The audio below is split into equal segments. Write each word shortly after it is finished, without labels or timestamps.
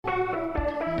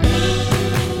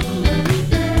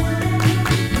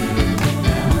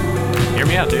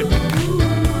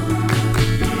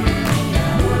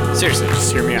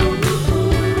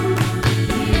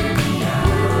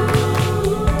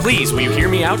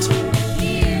Out.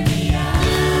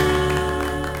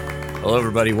 Hello,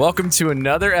 everybody. Welcome to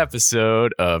another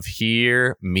episode of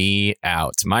Hear Me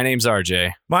Out. My name's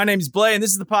RJ. My name's Blay, and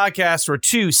this is the podcast where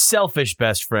two selfish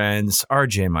best friends,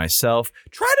 RJ and myself,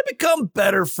 try to become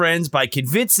better friends by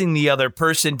convincing the other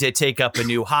person to take up a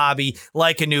new hobby,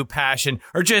 like a new passion,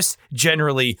 or just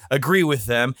generally agree with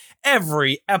them.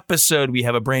 Every episode, we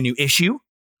have a brand new issue.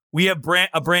 We have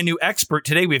a brand new expert.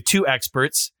 Today, we have two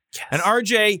experts. Yes. And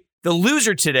RJ, the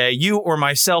loser today, you or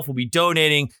myself, will be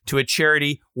donating to a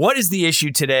charity. What is the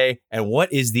issue today, and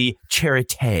what is the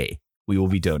charity we will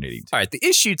be donating to? All right, the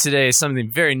issue today is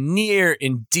something very near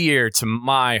and dear to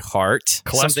my heart.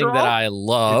 Cholesterol? Something that I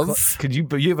love.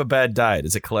 But you have a bad diet.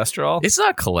 Is it cholesterol? It's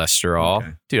not cholesterol.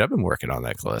 Okay. Dude, I've been working on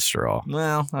that cholesterol.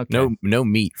 Well, okay. No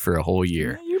meat for a whole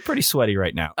year. Yeah, you're pretty sweaty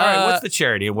right now. All right, what's the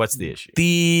charity and what's the issue?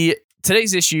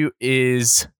 Today's issue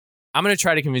is I'm going to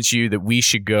try to convince you that we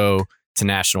should go to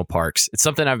national parks. It's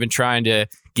something I've been trying to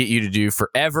get you to do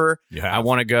forever. Yeah. I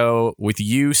want to go with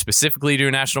you specifically to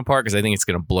a national park because I think it's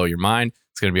going to blow your mind.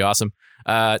 It's going to be awesome.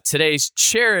 Today's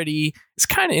charity is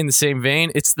kind of in the same vein.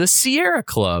 It's the Sierra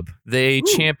Club. They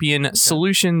champion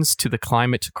solutions to the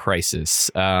climate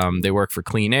crisis. They work for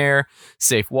clean air,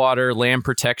 safe water, land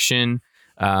protection,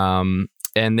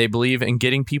 and they believe in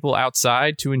getting people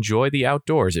outside to enjoy the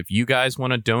outdoors. If you guys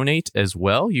want to donate as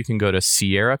well, you can go to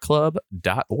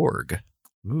sierraclub.org.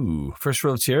 Ooh, first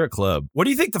rule of Sierra Club. What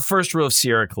do you think the first rule of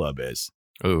Sierra Club is?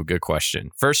 Oh, good question.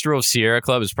 First rule of Sierra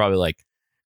Club is probably like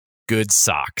good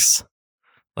socks.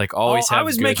 Like always have I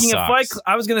was good making socks. a fight.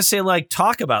 I was going to say like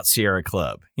talk about Sierra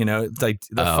Club. You know, like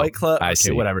the Fight Club. I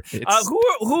see. Whatever.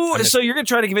 Who? So you're going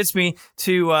to try to convince me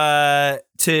to?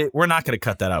 We're not going to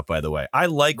cut that out. By the way, I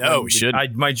like. No, we should.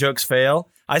 My jokes fail.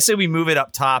 I say we move it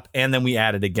up top and then we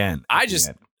add it again. I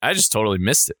just totally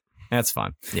missed it. That's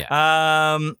fun.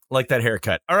 Yeah. Like that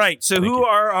haircut. All right. So who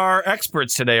are our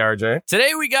experts today, RJ?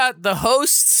 Today we got the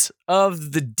hosts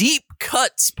of the Deep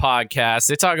Cuts podcast.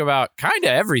 They talk about kind of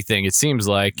everything, it seems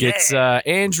like. Yeah. It's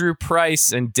Andrew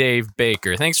Price and Dave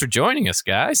Baker. Thanks for joining us,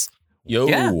 guys. Yo.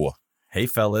 Yeah. Hey,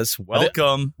 fellas.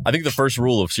 Welcome. I think the first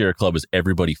rule of Sierra Club is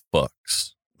everybody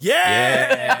fucks.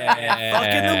 Yeah. Fuck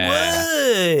in the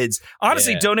woods.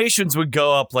 Honestly, donations would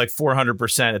go up like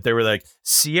 400% if they were like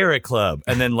Sierra Club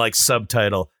and then like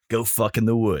subtitle, go fuck in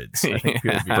the woods. I think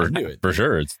people would be into it. For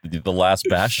sure. It's the last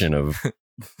bastion of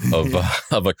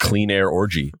a clean air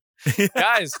orgy.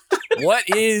 Guys, what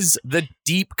is the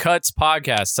Deep Cuts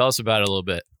podcast? Tell us about it a little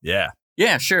bit. Yeah.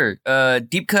 Yeah, sure.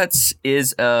 Deep Cuts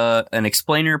is an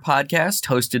explainer podcast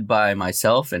hosted by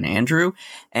myself and Andrew,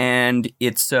 and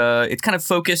it's kind of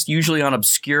focused usually on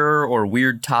obscure or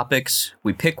weird topics.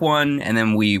 We pick one, and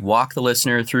then we walk the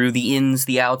listener through the ins,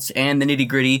 the outs, and the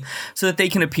nitty-gritty so that they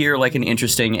can appear like an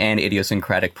interesting and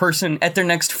idiosyncratic person at their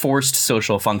next forced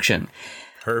social function.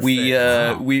 Perfect. We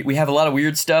have a lot of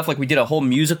weird stuff. Like we did a whole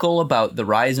musical about the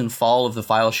rise and fall of the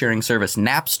file sharing service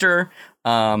Napster.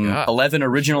 11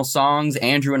 original songs.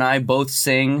 Andrew and I both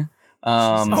sing.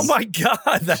 Oh my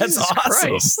God, that's Jesus awesome.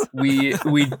 Christ. We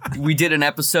did an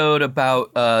episode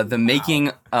about the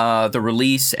making, the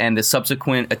release, and the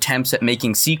subsequent attempts at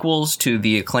making sequels to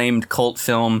the acclaimed cult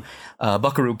film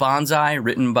Buckaroo Banzai,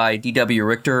 written by D.W.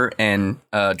 Richter and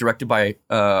written by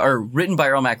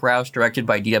Earl Mac Rouse, directed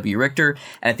by D.W. Richter.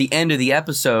 And at the end of the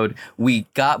episode, we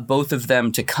got both of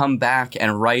them to come back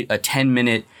and write a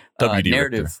 10-minute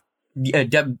narrative. Richter.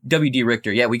 W.D.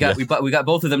 Richter. Yeah, we got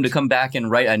both of them to come back and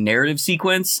write a narrative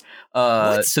sequence.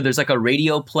 So there's like a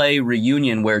radio play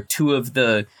reunion where two of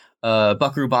the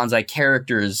Buckaroo Banzai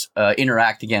characters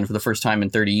interact again for the first time in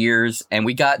 30 years, and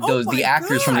we got the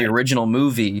actors from the original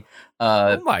movie.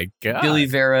 Oh my God. Billy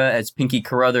Vera as Pinky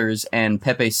Carruthers and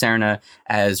Pepe Serna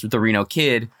as the Reno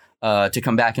Kid to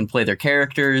come back and play their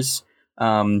characters.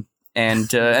 And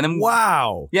then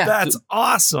wow, yeah, that's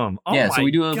awesome. Oh yeah, my so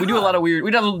we do a lot of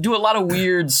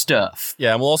weird stuff.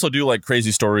 Yeah, and we'll also do like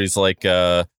crazy stories. Like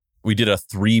we did a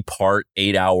 3-part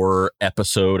 8-hour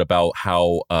episode about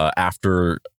how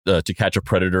after To Catch a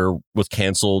Predator was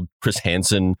canceled, Chris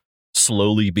Hansen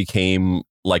slowly became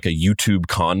like a YouTube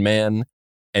con man,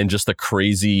 and just the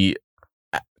crazy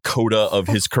coda of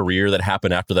his career that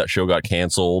happened after that show got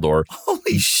canceled. Or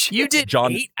holy shit, you did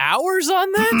 8 hours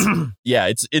on that?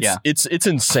 Yeah, it's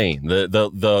insane.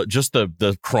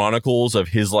 The chronicles of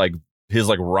his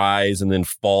rise and then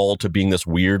fall to being this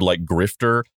weird like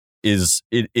grifter is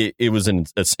it was an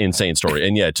insane story.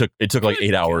 And yeah, it took like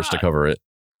 8 hours to cover it.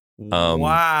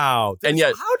 Wow. And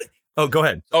yet, go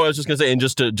ahead. Oh, I was just gonna say, and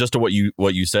just to what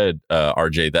you said,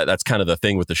 RJ, that's kind of the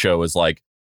thing with the show is like,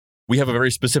 we have a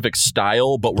very specific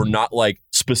style, but we're not like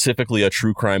specifically a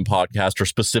true crime podcast or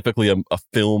specifically a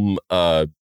film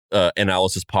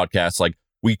analysis podcast. Like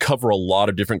we cover a lot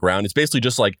of different ground. It's basically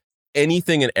just like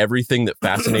anything and everything that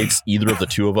fascinates either of the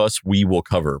two of us, we will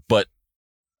cover. But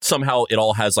somehow it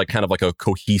all has like kind of like a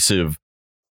cohesive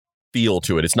feel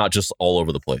to it. It's not just all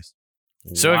over the place.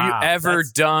 So have you ever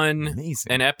that's done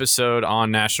amazing. an episode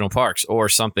on national parks or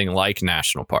something like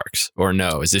national parks? Or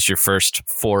no? Is this your first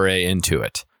foray into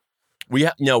it?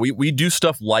 We do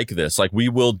stuff like this. Like we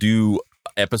will do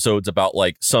episodes about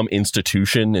like some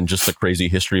institution and just the crazy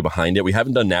history behind it. We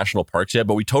haven't done national parks yet,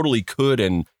 but we totally could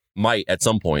and might at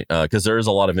some point because there is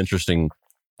a lot of interesting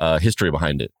history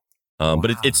behind it.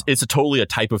 But it's a totally a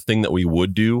type of thing that we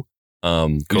would do.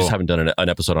 We just haven't done an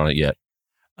episode on it yet.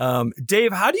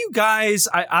 Dave, how do you guys,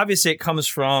 obviously it comes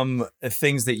from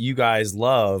things that you guys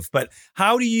love, but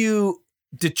how do you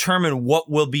determine what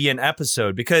will be an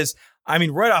episode? Because I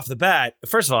mean, right off the bat,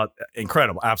 first of all,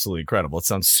 incredible, absolutely incredible. It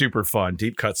sounds super fun.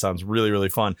 Deep Cut sounds really, really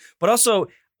fun. But also,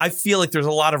 I feel like there's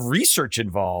a lot of research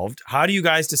involved. How do you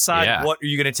guys decide what are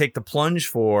you going to take the plunge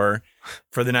for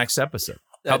the next episode?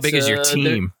 How big is your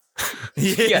team?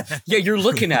 Yeah, you're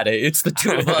looking at it. It's the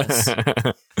two of us.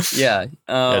 Yeah.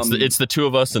 It's the two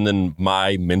of us and then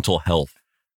my mental health.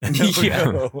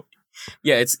 Yeah.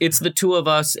 Yeah, it's the two of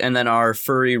us and then our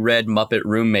furry red Muppet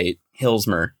roommate,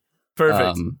 Hilsmer.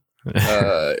 Perfect.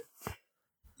 The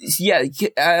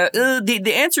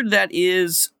answer to that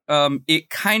is it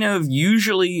kind of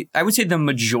usually, I would say the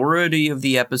majority of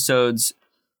the episodes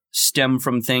stem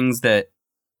from things that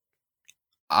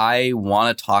I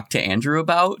want to talk to Andrew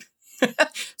about.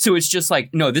 So it's just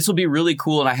like, no, this will be really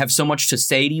cool and I have so much to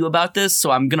say to you about this,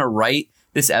 so I'm going to write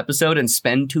this episode and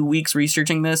spend 2 weeks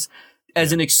researching this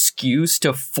as an excuse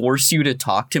to force you to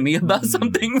talk to me about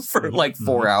something for like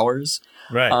 4 hours.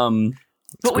 Right.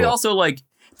 But we also like,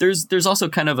 there's also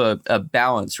kind of a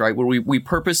balance, right? Where we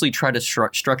purposely try to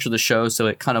structure the show so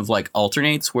it kind of like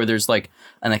alternates, where there's like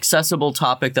an accessible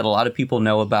topic that a lot of people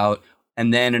know about,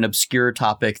 and then an obscure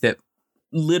topic that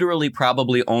literally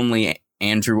probably only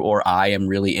Andrew or I am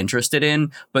really interested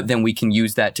in, but then we can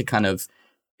use that to kind of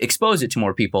expose it to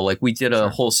more people. Like we did a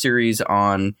whole series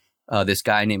on this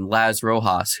guy named Laz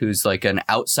Rojas, who's like an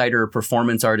outsider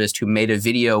performance artist who made a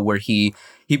video where he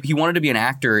wanted to be an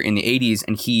actor in the 80s,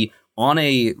 and he on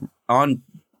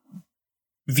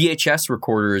VHS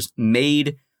recorders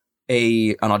made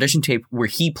an audition tape where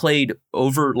he played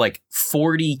over like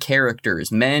 40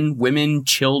 characters, men, women,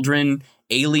 children,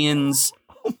 aliens.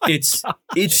 It's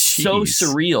so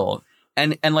surreal.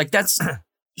 And like that's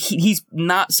he's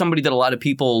not somebody that a lot of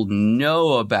people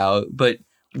know about, but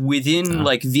within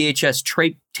like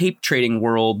VHS tape trading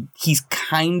world, he's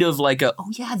kind of like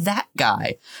that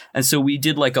guy. And so we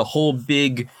did like a whole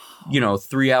big,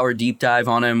 3-hour deep dive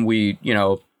on him. We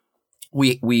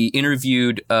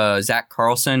interviewed Zach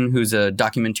Carlson, who's a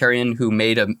documentarian who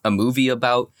made a movie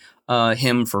about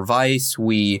him for Vice.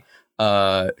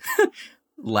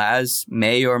 Laz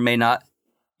may or may not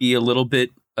be a little bit,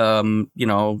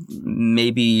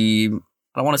 maybe I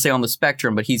don't want to say on the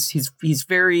spectrum, but he's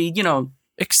very,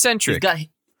 eccentric.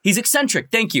 He's eccentric.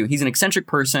 Thank you. He's an eccentric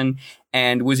person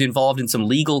and was involved in some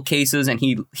legal cases, and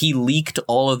he leaked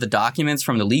all of the documents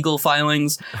from the legal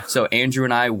filings. So Andrew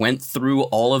and I went through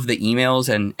all of the emails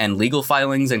and legal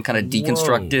filings and kind of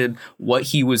deconstructed what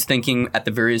he was thinking at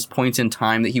the various points in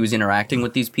time that he was interacting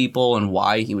with these people and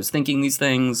why he was thinking these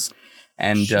things.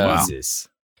 And Jesus.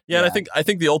 And I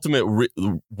think the ultimate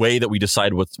way that we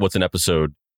decide what's an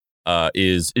episode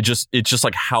is it's just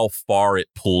like how far it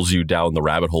pulls you down the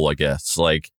rabbit hole, I guess.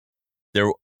 Like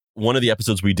one of the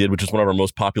episodes we did, which is one of our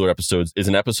most popular episodes, is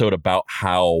an episode about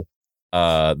how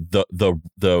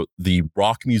the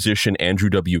rock musician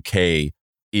Andrew WK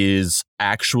is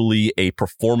actually a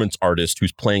performance artist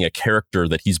who's playing a character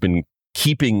that he's been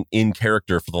keeping in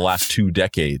character for the last 2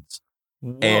 decades.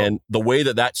 Whoa. And the way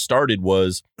that started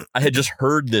was I had just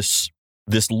heard this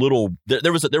little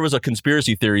there was a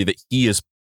conspiracy theory that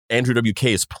Andrew WK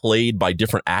is played by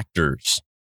different actors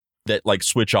that like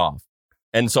switch off.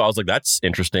 And so I was like, that's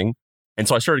interesting. And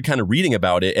so I started kind of reading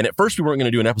about it. And at first we weren't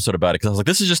going to do an episode about it because I was like,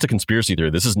 this is just a conspiracy theory.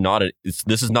 This is not an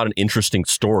interesting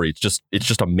story. It's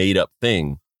just a made up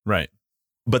thing. Right.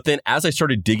 But then as I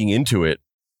started digging into it,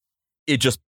 it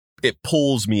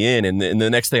pulls me in. And the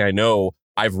next thing I know,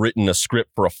 I've written a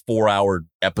script for a 4-hour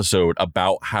episode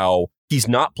about how he's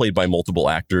not played by multiple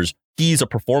actors. He's a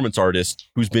performance artist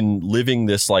who's been living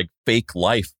this like fake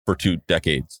life for 2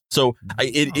 decades. So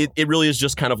it really is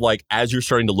just kind of like, as you're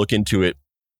starting to look into it,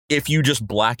 if you just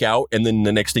black out and then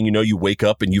the next thing you know, you wake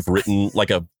up and you've written like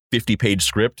a 50-page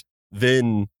script,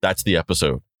 then that's the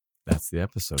episode. That's the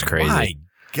episode. It's crazy. My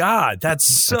God,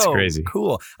 that's crazy.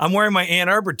 cool. I'm wearing my Ann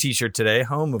Arbor t-shirt today,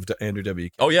 home of Andrew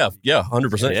WK. Oh yeah,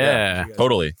 100%. Yeah.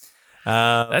 Totally.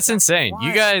 That's insane.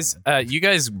 You guys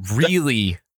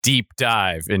really deep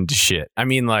dive into shit. I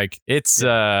mean, like it's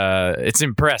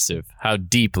impressive how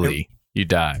deeply you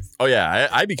dive. Oh yeah,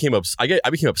 I became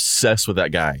obsessed with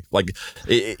that guy. Like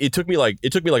it took me like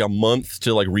a month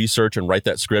to like research and write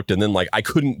that script, and then like I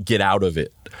couldn't get out of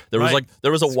it. There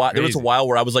was a while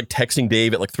where I was like texting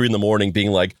Dave at like 3 a.m,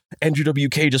 being like, Andrew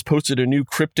WK just posted a new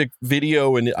cryptic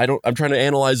video, and I'm trying to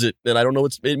analyze it, and I don't know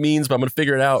what it means, but I'm gonna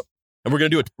figure it out. And we're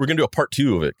gonna do a part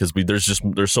 2 of it because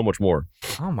there's so much more.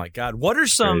 Oh my God, what are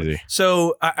some? Crazy.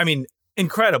 So I mean,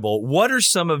 incredible. What are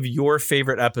some of your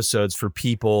favorite episodes for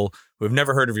people who have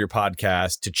never heard of your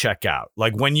podcast to check out?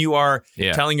 Like when you are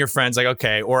telling your friends, like,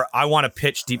 okay, or I want to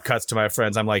pitch Deep Cuts to my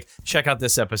friends, I'm like, check out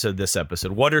this episode.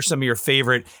 What are some of your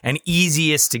favorite and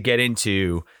easiest to get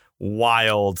into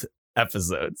wild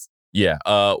episodes? Yeah.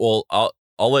 Well,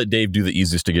 I'll let Dave do the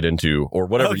easiest to get into, or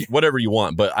whatever you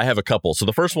want. But I have a couple. So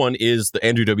the first one is the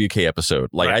Andrew WK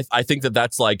episode. Like right. I think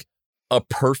that's like a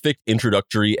perfect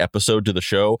introductory episode to the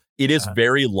show. It is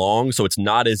very long, so it's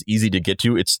not as easy to get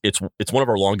to. It's one of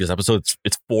our longest episodes.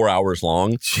 It's 4 hours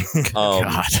long.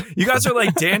 God, you guys are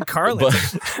like Dan Carlin.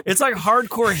 It's like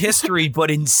hardcore history,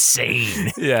 but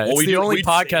insane. Yeah, it's the only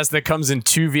podcast that comes in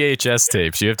 2 VHS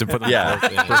tapes. You have to put them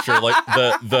for sure. Like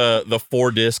the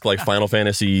 4-disc like Final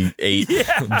Fantasy 8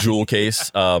 jewel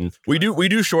case. We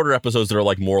do shorter episodes that are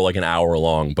like more like an hour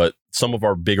long, but some of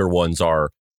our bigger ones are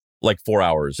like 4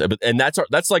 hours. And that's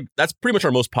pretty much our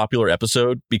most popular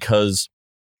episode because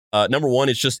number one,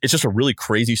 it's just a really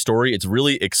crazy story. It's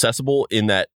really accessible in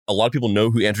that a lot of people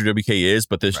know who Andrew WK is,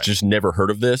 but they've just never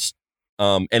heard of this.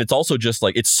 And it's also just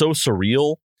like, it's so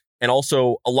surreal. And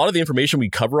also a lot of the information we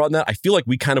cover on that, I feel like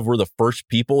we kind of were the first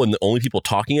people and the only people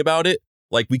talking about it.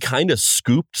 Like we kind of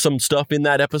scooped some stuff in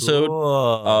that episode.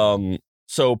 Cool.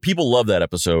 So people love that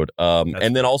episode.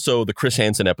 And then also the Chris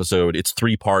Hansen episode, it's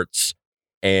 3 parts.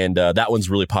 And that one's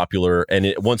really popular.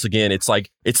 And once again, it's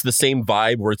the same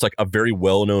vibe where it's like a very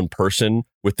well-known person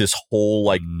with this whole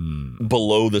like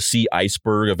below the sea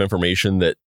iceberg of information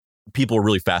that people are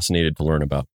really fascinated to learn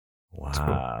about.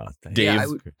 Wow. Cool. Dave? Yeah,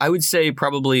 I would say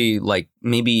probably like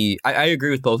maybe I agree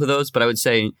with both of those, but I would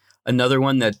say another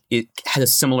one that it had a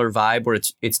similar vibe where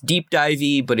it's deep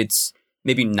divey, but it's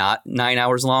maybe not 9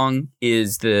 hours long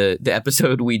is the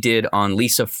episode we did on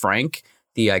Lisa Frank,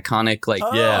 the iconic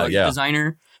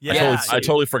designer. Yeah, I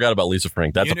totally forgot about Lisa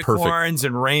Frank. That's unicorns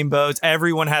and rainbows.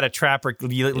 Everyone had a trapper,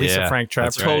 Lisa Frank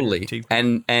trapper. Totally.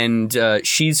 Right. And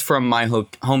she's from my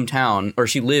hometown, or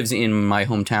she lives in my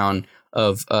hometown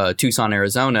of Tucson,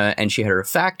 Arizona, and she had her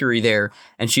factory there.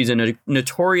 And she's a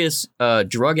notorious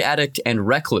drug addict and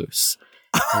recluse.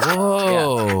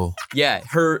 Whoa. Yeah,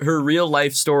 her real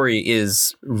life story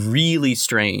is really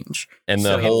strange. And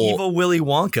the whole evil Willy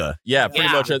Wonka. Yeah,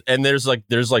 pretty much. And there's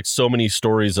like so many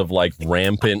stories of like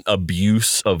rampant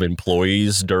abuse of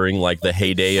employees during like the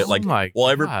heyday.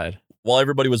 While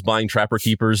everybody was buying Trapper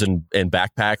Keepers and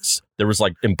backpacks, there was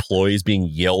like employees being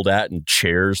yelled at and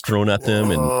chairs thrown at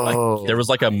them, and like there was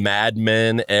like a Mad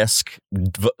Men-esque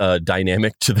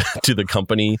dynamic to the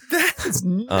company. That's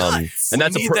nuts. And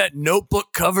that's that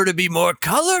notebook cover to be more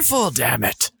colorful. Damn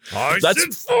it!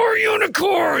 That's 4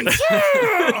 unicorns.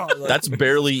 That's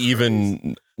barely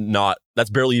even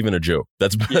a joke.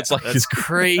 That's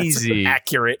crazy.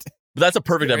 Accurate. But that's a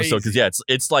perfect episode because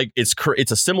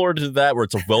it's a similar to that where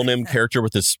it's a well-named character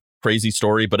with this crazy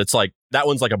story, but it's like that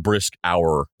one's like a brisk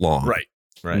hour long. Right.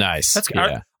 Nice. That's good.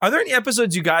 Are there any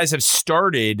episodes you guys have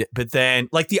started, but then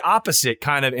like the opposite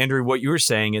kind of, Andrew, what you were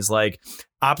saying is like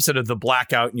opposite of the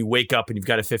blackout and you wake up and you've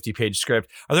got a 50-page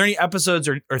script. Are there any episodes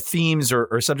or themes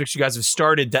or subjects you guys have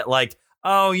started that like,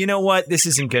 oh, you know what? This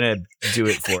isn't going to do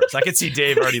it for us. I could see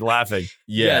Dave already laughing.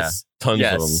 Yeah. Yes. Tons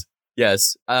of them.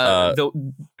 Yes.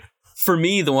 For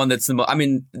me, the one that's the most, I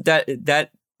mean,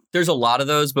 that there's a lot of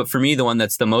those, but for me, the one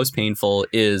that's the most painful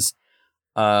is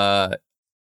I'm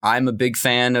a big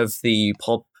fan of the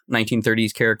pulp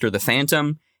 1930s character, the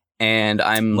Phantom, and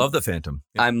love the Phantom.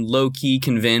 Yeah. I'm low-key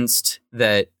convinced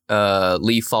that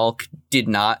Lee Falk did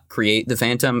not create the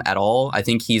Phantom at all. I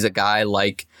think he's a guy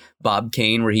like Bob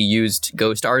Kane where he used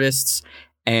ghost artists,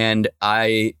 and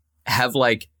I have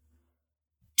like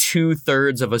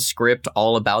 2/3 of a script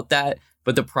all about that.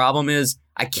 But the problem is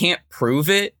I can't prove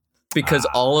it because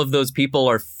all of those people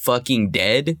are fucking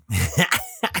dead.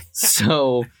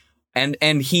 So, and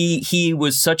he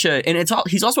was such a, and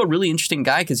he's also a really interesting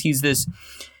guy because he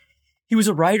was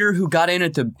a writer who got in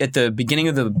at the beginning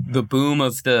of the boom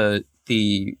of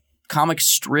the comic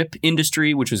strip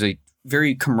industry, which was a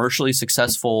very commercially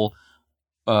successful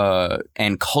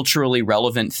and culturally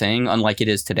relevant thing, unlike it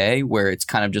is today, where it's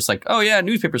kind of just like, oh yeah,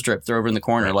 newspaper strip, they're over in the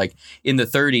corner. Right. Like in the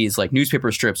 30s, like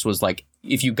newspaper strips was like,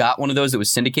 if you got one of those that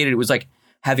was syndicated, it was like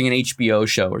having an HBO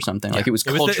show or something. Like it was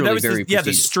culturally very the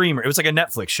prestigious. streamer. It was like a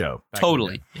Netflix show. back in the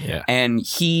Totally. day. Yeah. And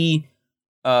he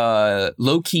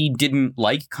low-key didn't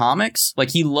like comics. Like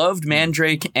he loved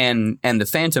Mandrake and the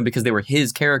Phantom because they were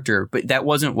his character, but that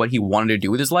wasn't what he wanted to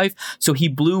do with his life. So he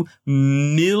blew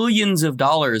millions of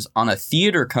dollars on a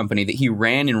theater company that he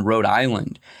ran in Rhode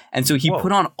Island. And so he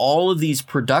put on all of these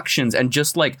productions and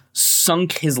just like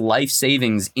sunk his life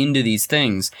savings into these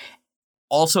things.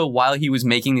 Also, while he was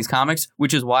making these comics,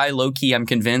 which is why low-key I'm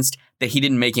convinced that he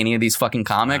didn't make any of these fucking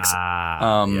comics.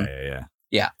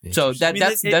 Yeah. So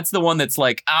that's the one that's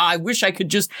like, I wish I could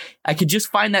just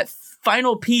find that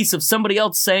final piece of somebody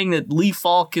else saying that Lee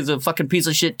Falk is a fucking piece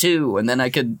of shit too, and then I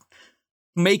could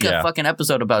make a fucking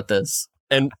episode about this.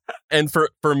 And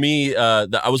for me,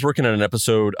 I was working on an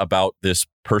episode about this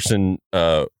person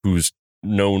who's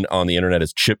known on the internet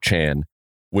as Chip Chan,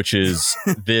 which is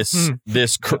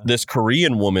this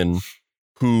Korean woman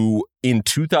who in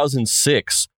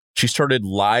 2006 she started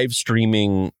live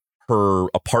streaming her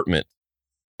apartment.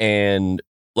 And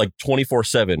like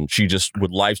 24/7, she just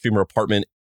would live stream her apartment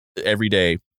every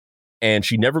day. And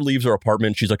she never leaves her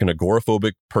apartment. She's like an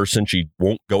agoraphobic person. She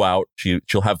won't go out.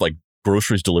 She'll have like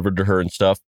groceries delivered to her and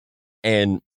stuff.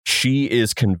 And she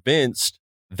is convinced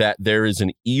that there is an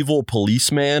evil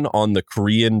policeman on the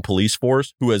Korean police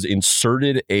force who has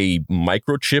inserted a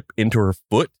microchip into her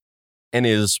foot and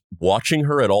is watching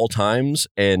her at all times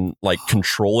and like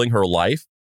controlling her life.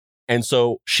 And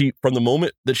so from the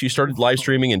moment that she started live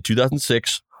streaming in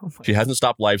 2006, she hasn't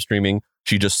stopped live streaming.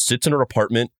 She just sits in her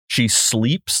apartment. She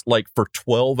sleeps like for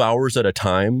 12 hours at a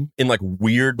time in like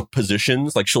weird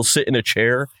positions. Like she'll sit in a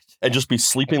chair and just be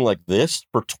sleeping like this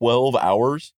for 12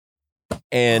 hours.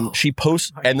 And she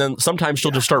posts, and then sometimes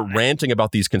she'll just start ranting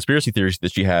about these conspiracy theories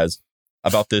that she has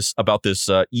about this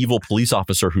evil police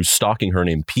officer who's stalking her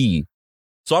named P.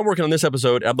 So I'm working on this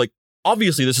episode. And I'm like,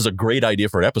 obviously, this is a great idea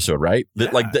for an episode, right?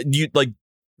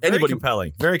 Anybody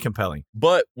very compelling.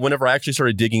 But whenever I actually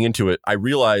started digging into it, I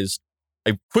realized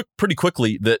pretty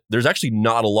quickly that there's actually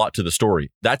not a lot to the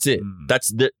story. That's it.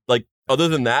 That's like other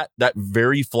than that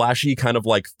very flashy kind of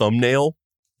like thumbnail.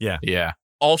 Yeah.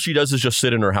 All she does is just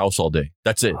sit in her house all day.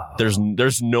 That's it.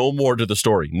 There's no more to the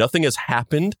story. Nothing has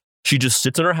happened. She just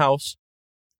sits in her house,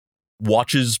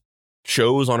 watches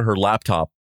shows on her laptop,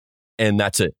 and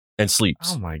that's it. And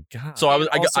sleeps. Oh my god! So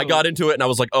I got into it and I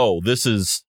was like, oh, this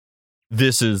is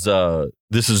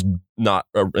not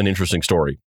an interesting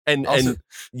story. And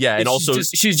also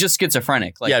she's just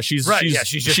schizophrenic. Like, yeah, she's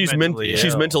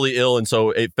mentally ill, and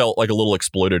so it felt like a little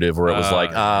exploitative, where it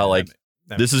was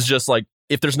this is just like,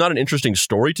 if there's not an interesting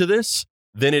story to this,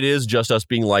 then it is just us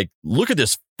being like, look at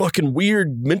this fucking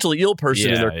weird mentally ill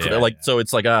person, so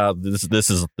it's like this.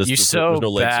 You so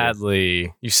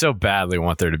badly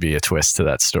want there to be a twist to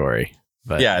that story,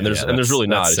 but and there's really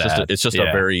not. It's just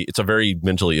a very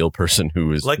mentally ill person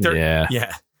who is like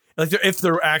like if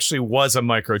there actually was a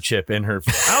microchip in her.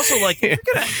 I also like, if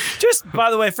you're gonna, just by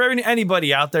the way, for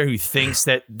anybody out there who thinks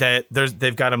that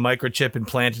they've got a microchip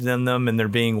implanted in them and they're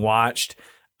being watched,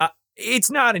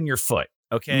 it's not in your foot.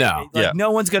 Okay. No.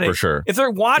 No one's gonna. For sure. If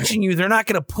they're watching you, they're not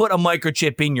gonna put a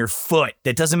microchip in your foot.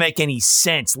 That doesn't make any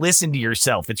sense. Listen to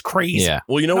yourself. It's crazy. Yeah.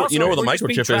 Well, you know where the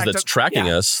microchip is that's tracking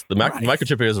us. The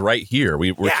microchip is right here.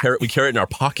 We carry it in our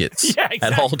pockets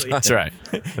at all times. That's right.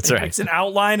 That's right. It's an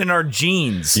outline in our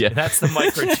jeans. Yeah. That's the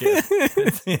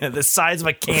microchip. The size of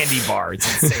a candy bar.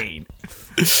 It's insane.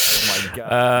 Oh my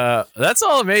god. That's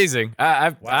all amazing.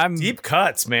 I'm deep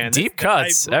cuts, man. Deep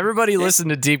cuts. Everybody listen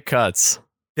to Deep Cuts.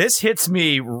 This hits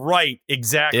me right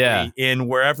exactly in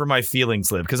wherever my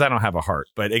feelings live, because I don't have a heart,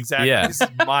 but exactly. This is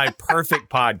my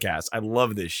perfect podcast. I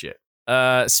love this shit.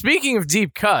 Speaking of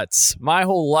deep cuts, my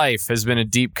whole life has been a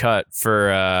deep cut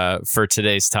for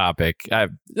today's topic. That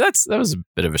was a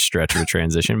bit of a stretch of a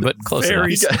transition, but close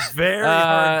enough. Very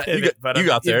hard pivot, you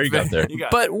got there.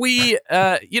 But we,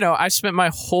 I spent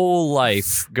my whole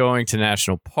life going to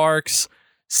national parks,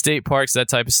 state parks, that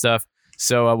type of stuff.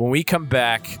 So when we come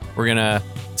back, we're going to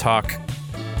talk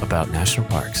about national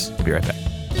parks. We'll be right back.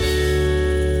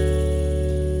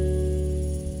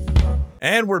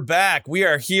 And we're back. We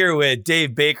are here with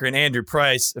Dave Baker and Andrew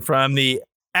Price from the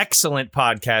excellent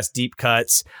podcast Deep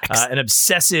Cuts, an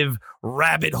obsessive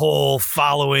rabbit hole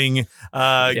folling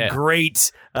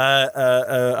great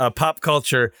pop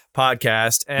culture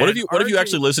podcast. And what if you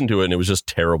actually listened to it and it was just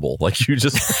terrible? Like, you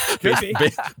just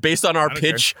based on our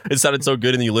pitch, it sounded so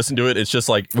good, and you listen to it, it's just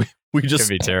like we just could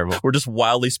be terrible. We're just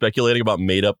wildly speculating about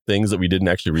made up things that we didn't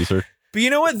actually research. But you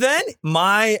know what? Then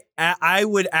my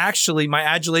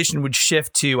adulation would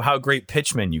shift to how great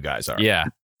pitchmen you guys are. Yeah.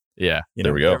 There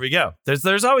we go. There we go.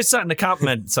 There's always something to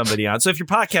compliment somebody on. So if your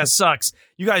podcast sucks,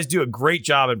 you guys do a great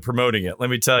job in promoting it. Let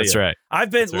me tell you. That's right.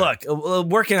 I've been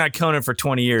working on Conan for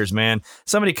 20 years, man.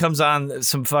 Somebody comes on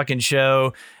some fucking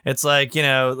show. It's like,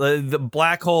 the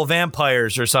Black Hole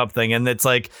Vampires or something, and it's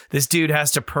like this dude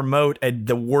has to promote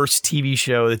the worst TV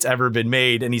show that's ever been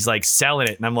made, and he's like selling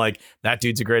it, and I'm like, that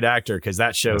dude's a great actor because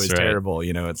that show is terrible.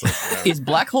 It's like, Is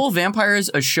Black Hole Vampires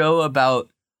a show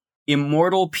about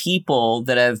immortal people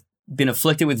that have been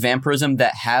afflicted with vampirism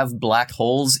that have black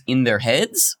holes in their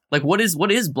heads? Like, what is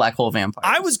Black Hole Vampires?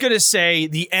 I was gonna say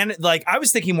I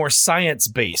was thinking more science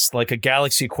based, like a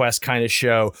Galaxy Quest kind of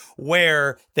show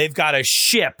on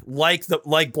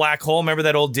Black Hole. Remember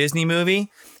that old Disney movie?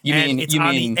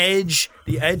 The edge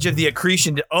of the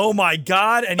accretion. Oh my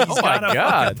god! And he's got a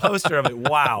fucking poster of it.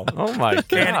 Wow! Oh my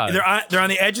god! And they're on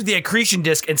the edge of the accretion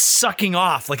disk and sucking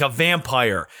off like a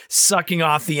vampire, sucking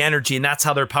off the energy, and that's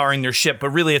how they're powering their ship. But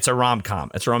really, it's a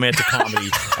rom-com. It's a romantic comedy,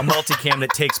 a multicam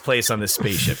that takes place on this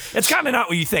spaceship. It's kind of not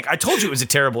what you think. I told you it was a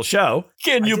terrible show.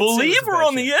 Can you believe we're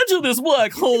on the edge of this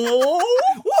black hole?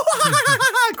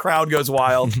 Crowd goes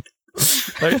wild.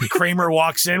 Kramer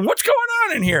walks in. What's going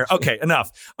on in here? Okay,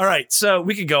 enough. All right, so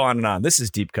we could go on and on. This is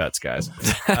deep cuts, guys.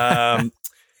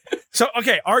 So,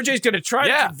 okay, RJ's going to try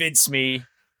to convince me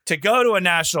to go to a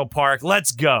national park.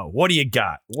 Let's go. What do you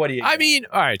got? I mean,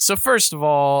 all right. So first of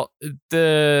all,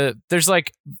 there's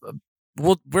like,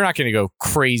 we're not going to go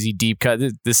crazy deep cut.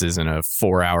 This isn't a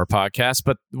 4-hour podcast,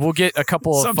 but we'll get a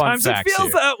couple of fun facts. Sometimes it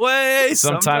feels that way.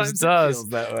 Sometimes it does. Feels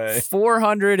that way.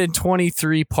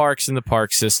 423 parks in the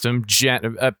park system.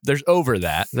 There's over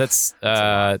that. That's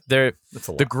the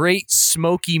Great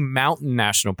Smoky Mountain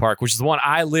National Park, which is the one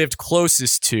I lived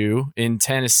closest to in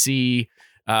Tennessee.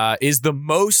 Is the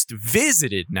most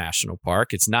visited national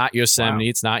park. It's not Yosemite. Wow.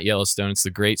 It's not Yellowstone. It's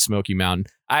the Great Smoky Mountain.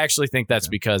 I actually think that's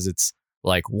because it's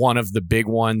like one of the big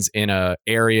ones in a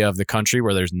area of the country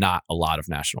where there's not a lot of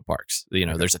national parks.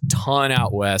 There's a ton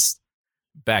out west.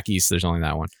 Back east, there's only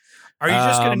that one. Are you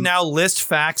just going to now list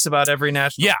facts about every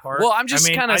national park? Well, I'm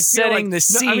just kind of setting the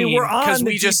scene because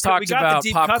we just talked about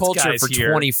pop culture for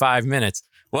 25 minutes.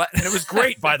 What? And it was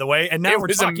great, by the way. And now we're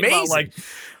talking about like...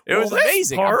 It was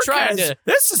amazing. I'm trying to.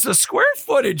 This is the square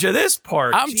footage of this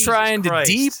park. I'm trying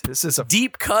to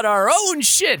deep cut our own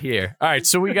shit here. All right,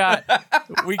 so we got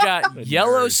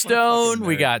Yellowstone,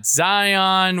 we got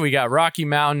Zion, we got Rocky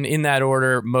Mountain in that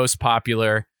order, most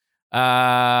popular.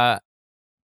 So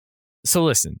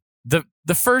listen,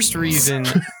 the first reason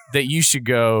that you should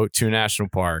go to a national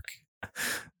park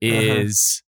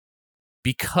is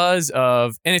because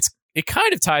of, and it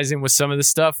kind of ties in with some of the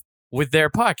stuff with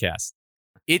their podcast.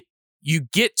 You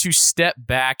get to step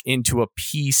back into a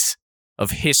piece of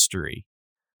history.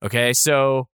 Okay,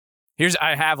 so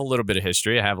I have a little bit of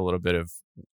history. I have a little bit of.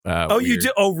 You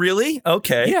do? Oh, really?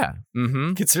 Okay. Yeah.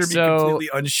 Mm-hmm. Consider me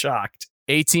completely unshocked.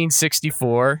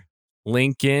 1864,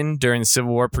 Lincoln during the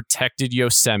Civil War protected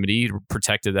Yosemite,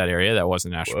 protected that area. That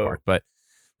wasn't a national park, but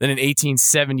then in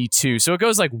 1872, so it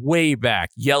goes like way back.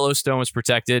 Yellowstone was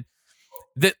protected.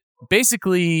 That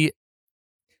basically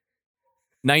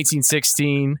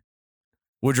 1916.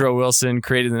 Woodrow Wilson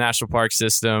created the national park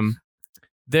system.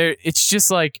 It's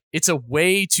just like, it's a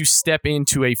way to step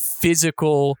into a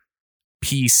physical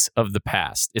piece of the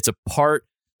past. It's a part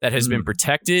that has been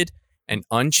protected and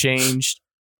unchanged,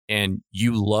 and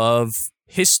you love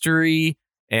history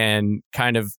and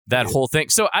kind of that whole thing.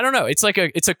 So I don't know. It's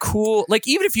a cool, like,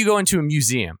 even if you go into a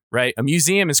museum, right? A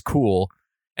museum is cool,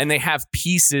 and they have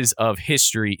pieces of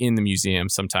history in the museum,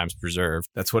 sometimes preserved.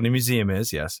 That's what a museum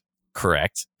is, yes.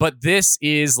 Correct. But this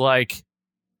is like,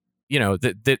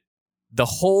 the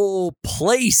whole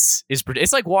place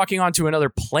it's like walking onto another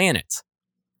planet.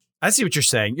 I see what you're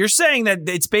saying. You're saying that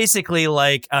it's basically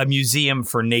like a museum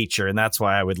for nature, and that's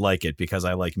why I would like it, because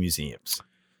I like museums.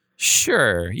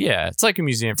 Sure. Yeah. It's like a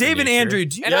museum for David nature. Andrew,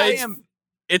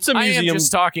 it's a museum. I am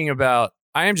just talking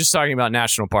about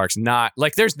national parks, not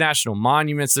like there's national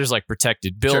monuments, there's like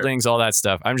protected buildings, all that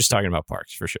stuff. I'm just talking about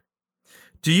parks for sure.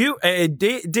 Do you,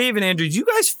 Dave and Andrew, do you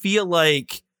guys feel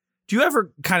like, do you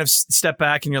ever kind of step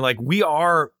back and you're like, we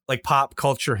are like pop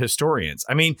culture historians?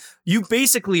 I mean, you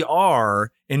basically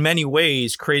are in many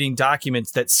ways creating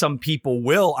documents that some people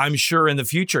will, I'm sure in the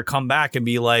future, come back and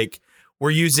be like,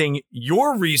 we're using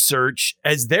your research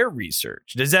as their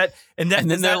research. Does that, and then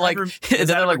they're like,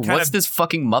 what's this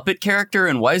fucking Muppet character?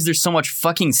 And why is there so much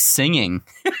fucking singing?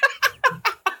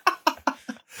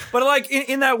 But like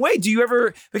in that way, do you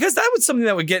ever, because that was something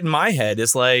that would get in my head,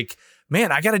 is like,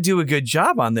 man, I got to do a good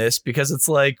job on this, because it's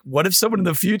like, what if someone in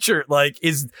the future, like,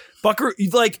 is Buckaroo,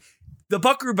 like the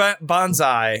Buckaroo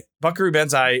Banzai,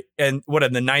 and what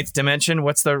in the ninth dimension?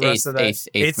 What's the rest of that?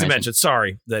 Eighth dimension.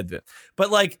 Sorry.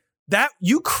 But like that,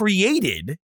 you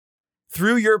created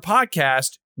through your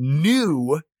podcast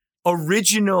new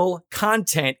original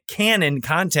content, canon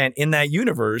content in that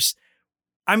universe.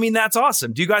 I mean, that's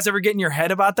awesome. Do you guys ever get in your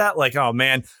head about that? Like, oh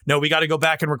man, no, we got to go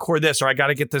back and record this, or I got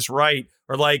to get this right.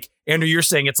 Or like, Andrew, you're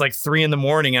saying it's like 3 a.m.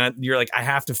 and you're like, I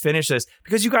have to finish this,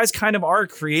 because you guys kind of are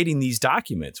creating these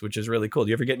documents, which is really cool. Do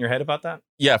you ever get in your head about that?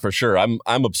 Yeah, for sure. I'm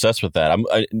obsessed with that.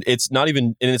 It's not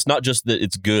even, and it's not just that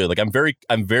it's good. Like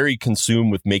I'm very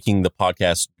consumed with making the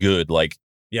podcast good. Like,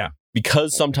 yeah,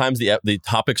 because sometimes the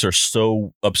topics are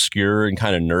so obscure and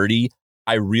kind of nerdy.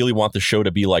 I really want the show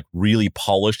to be like really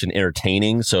polished and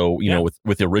entertaining. So, you know,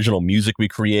 with the original music we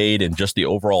create and just the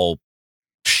overall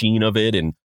sheen of it,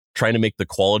 and trying to make the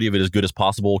quality of it as good as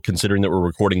possible, considering that we're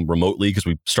recording remotely because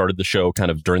we started the show kind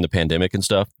of during the pandemic and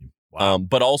stuff. Wow.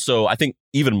 But also, I think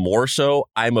even more so,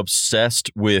 I'm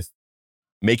obsessed with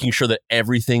making sure that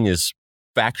everything is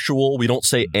factual. We don't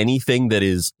say anything that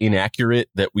is inaccurate,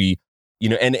 that we, you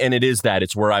know, and it is that.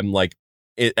 It's where I'm like,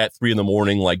 at 3 a.m,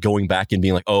 like going back and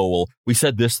being like, oh, well, we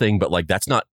said this thing, but like, that's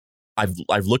not,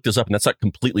 I've looked this up and that's not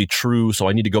completely true. So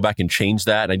I need to go back and change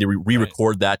that. And I need to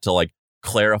re-record that to like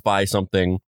clarify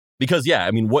something. Because, yeah,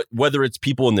 I mean, whether it's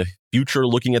people in the future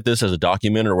looking at this as a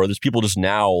document, or whether it's people just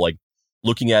now like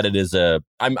looking at it as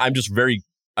I'm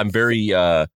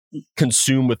very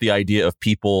consumed with the idea of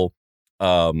people,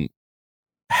 having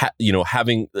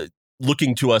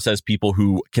looking to us as people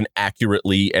who can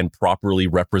accurately and properly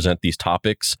represent these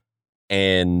topics,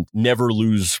 and never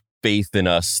lose faith in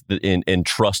us and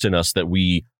trust in us that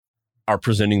we are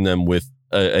presenting them with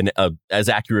as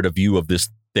accurate a view of this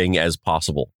thing as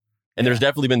possible. And there's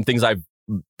definitely been things I've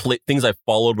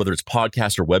followed, whether it's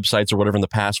podcasts or websites or whatever in the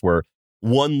past, where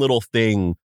one little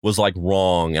thing was like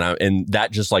wrong, and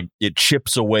that just like it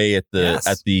chips away at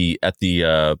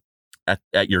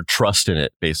your trust in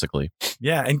it, basically.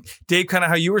 Yeah. And Dave, kind of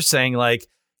how you were saying, like,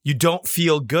 you don't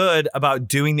feel good about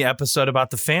doing the episode about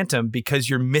the Phantom because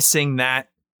you're missing that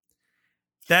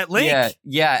link.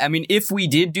 Yeah. I mean, if we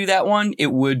did do that one,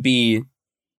 it would be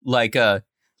like,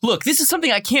 look, this is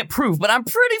something I can't prove, but I'm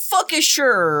pretty fucking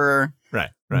sure. Right.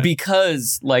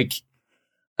 Because, like,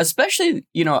 especially,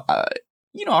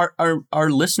 our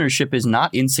listenership is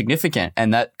not insignificant,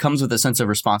 and that comes with a sense of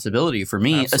responsibility for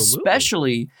me,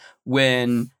 especially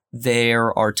when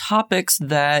there are topics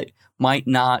that might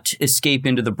not escape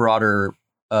into the broader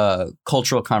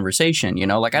cultural conversation.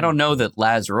 Like, I don't know that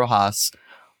Laz Rojas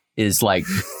is like,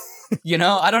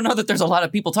 I don't know that there's a lot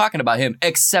of people talking about him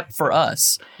except for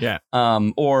us. Yeah.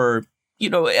 Or,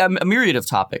 a myriad of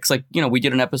topics. Like, we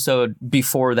did an episode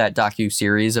before that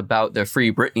docuseries about the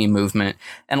Free Britney movement.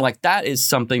 And like, that is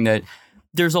something that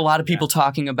there's a lot of people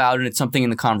talking about, and it's something in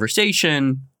the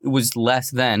conversation. It was less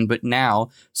then, but now.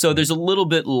 So there's a little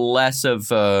bit less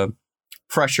of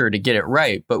pressure to get it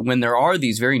right. But when there are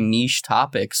these very niche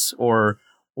topics or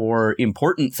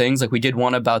important things, like we did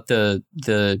one about the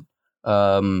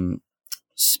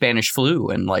Spanish flu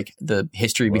and like the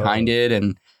history behind it,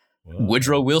 and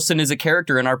Woodrow Wilson is a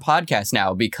character in our podcast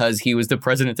now because he was the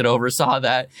president that oversaw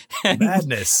that.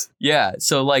 Madness. Yeah.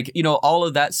 So like, all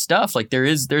of that stuff, like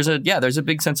there's a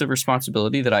big sense of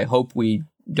responsibility that I hope we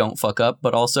don't fuck up,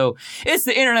 but also it's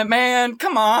the internet, man.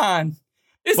 Come on.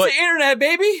 It's the internet,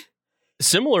 baby.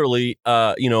 Similarly,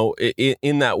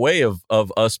 in that way of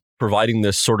us providing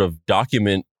this sort of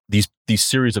document, these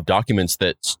series of documents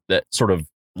that sort of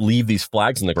leave these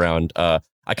flags in the ground,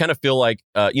 I kind of feel like,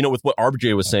 with what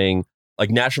RJ was saying, like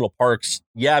national parks,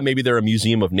 maybe they're a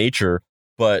museum of nature,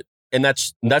 and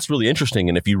that's really interesting.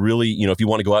 And if you really, if you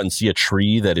want to go out and see a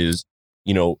tree that is,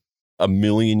 1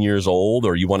 million years old,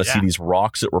 or you want to see these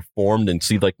rocks that were formed and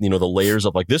see like, the layers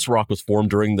of like this rock was formed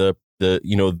during the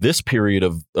this period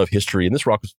of history, and this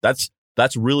rock was, that's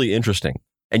really interesting.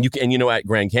 And at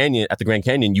the Grand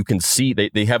Canyon, you can see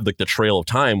they have like the Trail of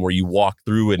Time where you walk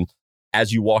through, and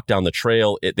as you walk down the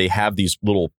trail, they have these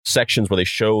little sections where they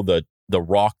show the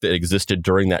rock that existed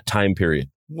during that time period.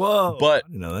 Whoa! But I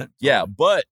didn't know that. Yeah,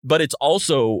 but it's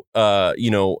also to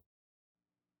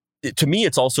me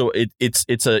it's also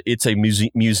it's a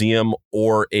museum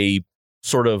or a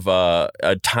sort of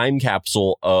a time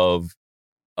capsule of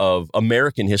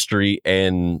American history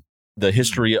and the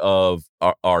history of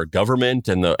our government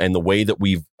and the way that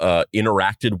we've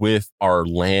interacted with our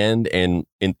land and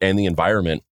the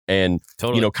environment. And,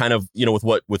 totally. Kind of, with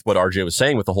what RJ was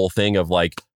saying with the whole thing of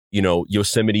like,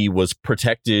 Yosemite was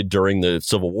protected during the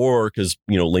Civil War because,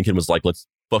 Lincoln was like, let's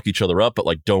fuck each other up, but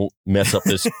like don't mess up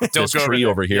this this go tree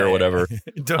over here or whatever.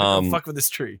 Don't fuck with this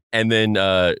tree. And then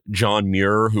John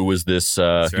Muir, who was this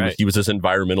he was this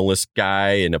environmentalist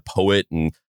guy and a poet,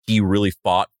 and he really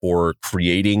fought for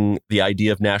creating the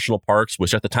idea of national parks,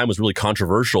 which at the time was really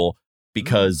controversial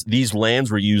because these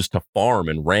lands were used to farm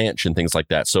and ranch and things like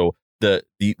that. So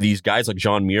these guys like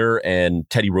John Muir and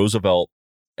Teddy Roosevelt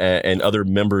and other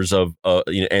members of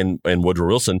and Woodrow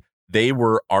Wilson, they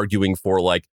were arguing for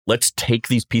like, let's take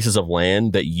these pieces of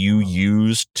land that you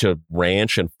use to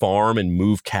ranch and farm and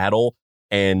move cattle,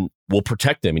 and we'll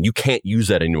protect them, and you can't use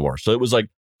that anymore. So it was like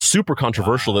super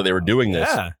controversial that they were doing this.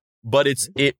 Yeah. But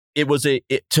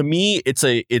to me, it's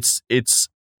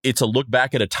a look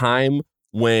back at a time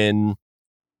when,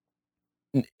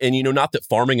 and you know, not that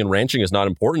farming and ranching is not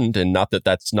important, and not that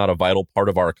that's not a vital part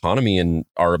of our economy and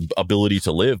our ability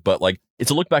to live, but like it's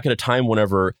a look back at a time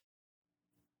whenever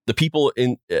the people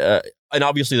in and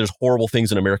obviously there's horrible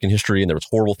things in American history, and there was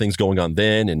horrible things going on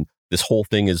then, and this whole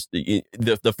thing is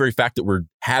the very fact that we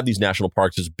have these national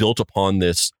parks is built upon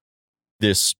this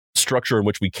structure in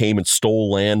which we came and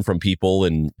stole land from people,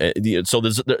 and so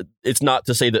it's not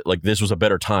to say that like this was a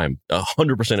better time.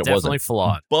 100% it wasn't.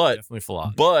 Flawed. But definitely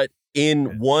flawed. But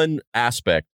in one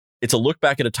aspect, it's a look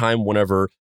back at a time whenever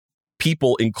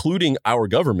people, including our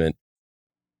government,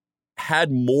 had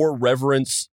more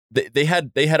reverence. They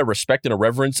had a respect and a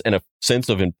reverence and a sense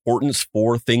of importance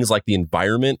for things like the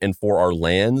environment and for our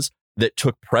lands that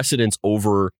took precedence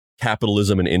over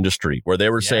capitalism and industry, where they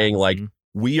were saying like,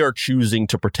 we are choosing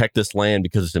to protect this land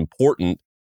because it's important,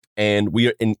 and we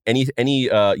are in any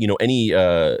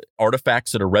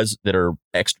artifacts that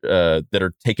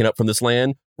are taken up from this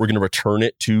land, we're going to return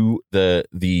it to the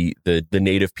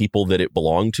native people that it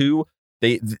belonged to.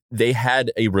 They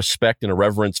had a respect and a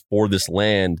reverence for this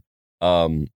land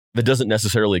that doesn't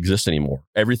necessarily exist anymore.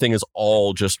 Everything is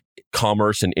all just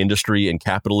commerce and industry and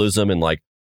capitalism, and like,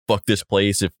 fuck this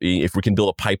place. If we can build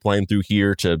a pipeline through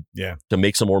here to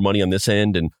make some more money on this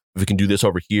end, and if we can do this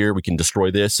over here, we can destroy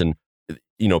this. And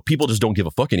you know, people just don't give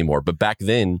a fuck anymore. But back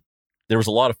then, there was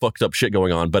a lot of fucked up shit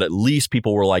going on. But at least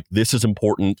people were like, this is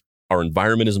important. Our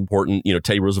environment is important. You know,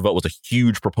 Teddy Roosevelt was a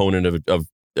huge proponent of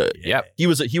he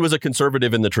was a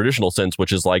conservative in the traditional sense,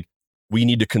 which is like, we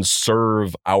need to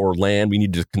conserve our land. We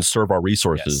need to conserve our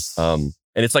resources. Yes.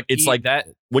 And it's like that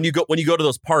when you go to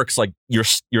those parks, like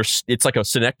it's like a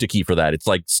synecdoche for that. It's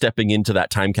like stepping into that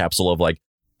time capsule of like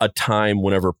a time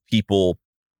whenever people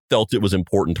felt it was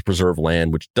important to preserve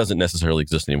land, which doesn't necessarily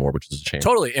exist anymore, which is a shame.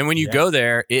 Totally. And when you go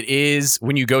there,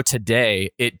 when you go today,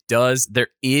 there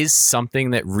is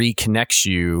something that reconnects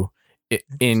you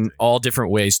in all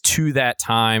different ways to that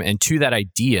time and to that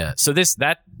idea. So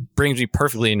that brings me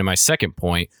perfectly into my second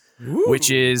point,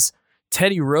 which is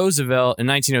Teddy Roosevelt in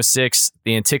 1906,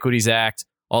 the Antiquities Act,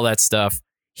 all that stuff.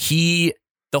 The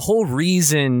whole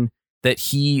reason that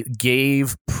he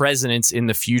gave presidents in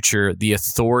the future the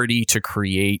authority to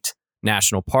create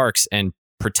national parks and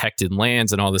protected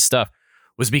lands and all this stuff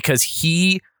was because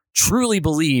he truly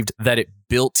believed that it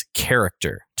built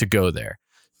character to go there.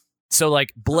 So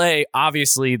like Blay,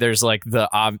 obviously there's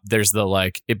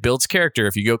it builds character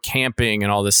if you go camping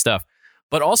and all this stuff.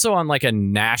 But also on like a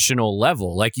national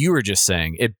level, like you were just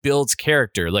saying, it builds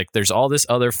character. Like there's all this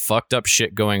other fucked up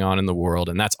shit going on in the world,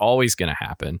 and that's always going to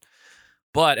happen.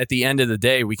 But at the end of the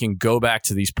day, we can go back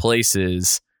to these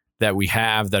places that we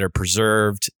have that are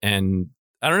preserved. And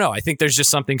I don't know, I think there's just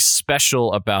something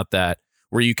special about that,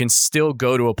 where you can still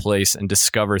go to a place and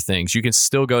discover things. You can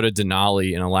still go to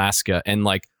Denali in Alaska and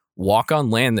like walk on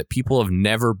land that people have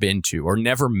never been to or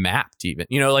never mapped even.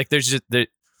 You know, like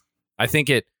I think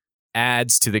it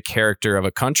adds to the character of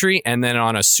a country, and then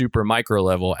on a super micro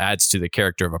level adds to the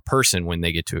character of a person when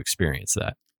they get to experience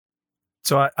that.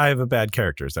 So I have a bad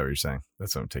character. Is that what you're saying?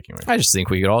 That's what I'm taking away. I just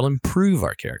think we could all improve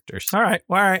our characters. All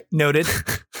right. Noted.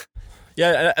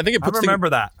 Yeah, I think it puts I remember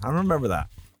that.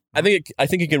 I think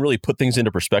it can really put things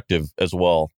into perspective as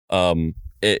well. And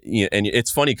it's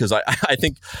funny because I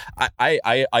think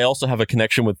I also have a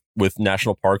connection with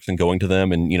national parks and going to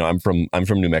them. And you know, I'm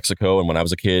from New Mexico, and when I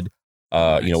was a kid,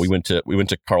 nice. You know, we went to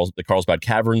the Carlsbad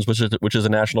Caverns, which is a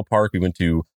national park. We went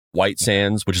to White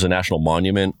Sands, which is a national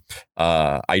monument.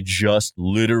 I just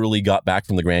literally got back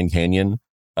from the Grand Canyon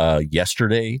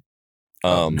yesterday.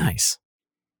 Nice.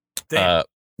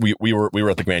 We were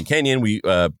at the Grand Canyon.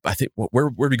 I think where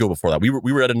did we go before that? We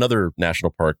were at another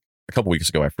national park a couple weeks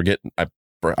ago. I forget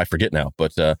now.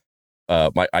 But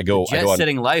I go on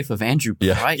setting life of Andrew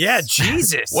Price. Yeah,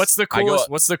 Jesus. What's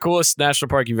the coolest national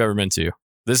park you've ever been to?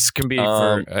 This can be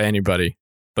for anybody,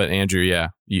 but Andrew,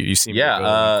 you seem to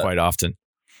go quite often.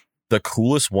 The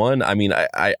coolest one, I mean,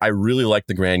 I really like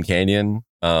the Grand Canyon.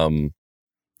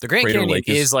 The Grand Crater Canyon Lake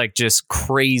is like just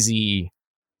crazy.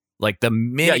 Like the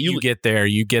minute you get there,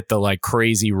 you get the like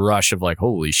crazy rush of like,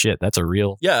 holy shit, that's a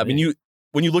real. Yeah, I thing. mean,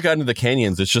 when you look out into the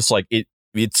canyons, it's just like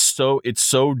it's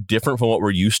so different from what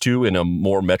we're used to in a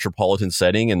more metropolitan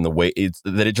setting, and the way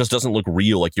that it just doesn't look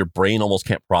real. Like your brain almost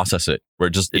can't process it. Where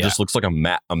it just looks like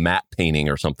a matte painting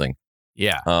or something.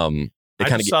 Yeah.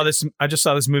 I just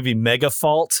saw this movie Mega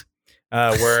Fault,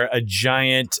 where a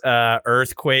giant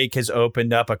earthquake has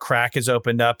opened up, a crack has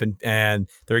opened up, and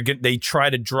they try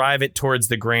to drive it towards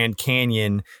the Grand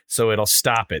Canyon so it'll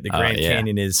stop it. The Grand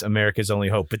Canyon is America's only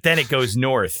hope, but then it goes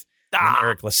north. And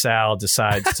Eric LaSalle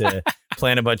decides to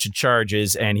plan a bunch of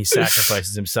charges, and he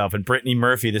sacrifices himself. And Brittany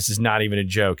Murphy, this is not even a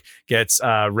joke, gets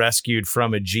rescued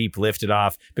from a Jeep, lifted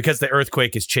off because the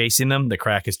earthquake is chasing them. The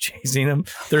crack is chasing them.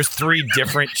 There's 3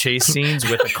 different chase scenes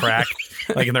with a crack,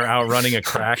 like, and they're outrunning a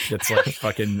crack that's like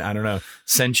fucking, I don't know,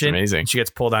 sentient. Amazing. She gets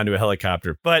pulled onto a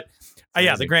helicopter. But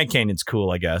yeah, the Grand Canyon's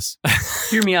cool, I guess.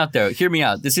 Hear me out, though. Hear me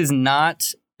out. This is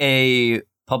not a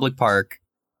public park.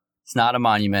 It's not a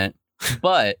monument,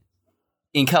 but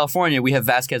in California, we have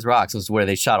Vasquez Rocks, which is where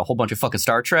they shot a whole bunch of fucking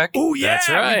Star Trek. Oh, yeah. That's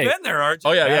right. We've been there, RJ.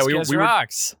 Oh yeah, Vasquez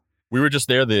Rocks. we were just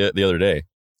there the other day.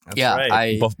 That's Yeah,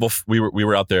 right. We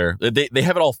were out there. They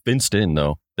have it all fenced in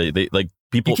though. They like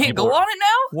people. You can't people go on it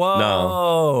now? Whoa.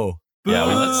 No. Yeah,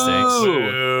 that stinks.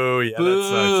 Boo. Yeah, Boo. that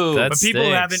sucks. That But people who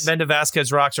stinks. haven't been to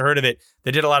Vasquez Rocks or heard of it,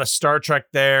 they did a lot of Star Trek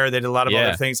there. They did a lot of Yeah.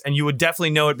 other things. And you would definitely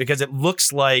know it because it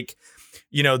looks like,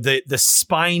 the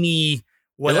spiny...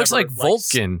 It looks like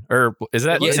Vulcan, or is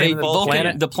that Yeah, the name of the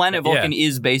planet? The planet Vulcan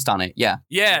is based on it. Yeah.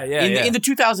 Yeah, In the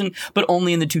 2000, but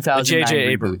only in the 2009 J.J.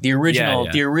 reboot. Abrams. The original,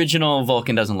 Yeah. the original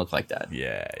Vulcan doesn't look like that.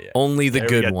 Yeah. Only the There we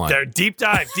good go. one. There, deep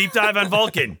dive on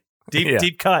Vulcan.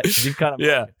 Deep cut. On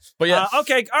Yeah. Vulcan. But yeah,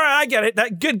 Okay. All right. I get it.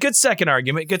 That good second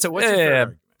argument. Gets it. What's your third Yeah,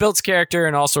 argument? builds character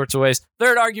in all sorts of ways.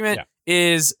 Third argument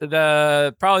is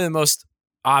probably the most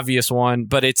obvious one,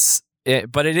 but it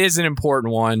is an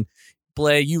important one.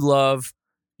 Blay, you love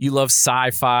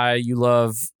sci-fi, you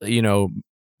love,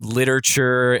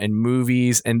 literature and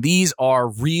movies, and these are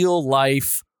real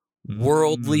life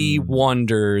worldly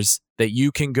wonders that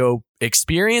you can go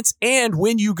experience, and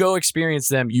when you go experience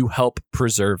them, you help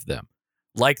preserve them.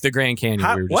 Like the Grand Canyon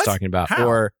we were just talking about. How?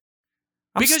 Or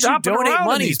I'm because you stopping donate around in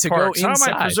money these to parks. go How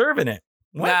inside. am I preserving it?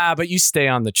 What? Nah, but you stay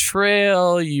on the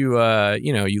trail, you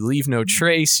leave no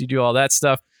trace, you do all that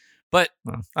stuff. But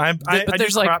I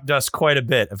there's do like crop dust quite a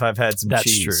bit if I've had some that's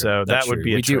cheese, true. so That's that would true.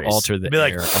 be a we do trace. alter the Be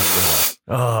like, air. of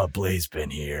oh, Blaze been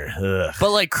here. Ugh.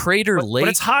 but like Crater Lake, But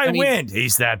it's high I mean- wind.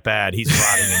 He's that bad. He's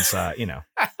rotting inside.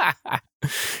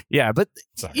 Yeah, but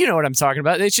Sorry. you know what I'm talking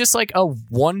about. It's just like a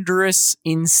wondrous,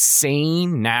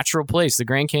 insane natural place. The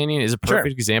Grand Canyon is a Sure.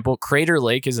 perfect example. Crater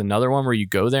Lake is another one where you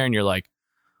go there and you're like,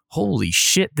 holy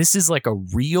shit, this is like a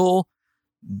real,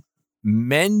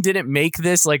 men didn't make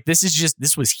this. Like this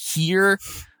was here.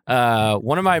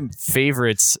 One of my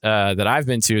favorites that I've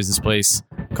been to is this place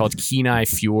called Kenai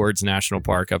Fjords National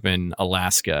Park up in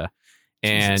Alaska.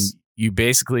 And you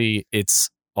basically, it's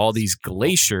all these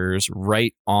glaciers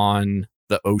right on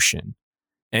the ocean.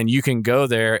 And you can go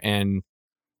there, and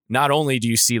not only do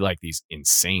you see like these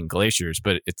insane glaciers,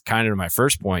 but it's kind of my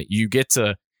first point. You get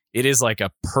to, it is like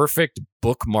a perfect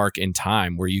bookmark in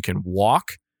time where you can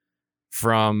walk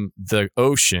from the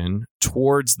ocean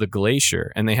towards the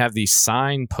glacier. And they have these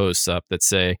signposts up that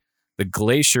say the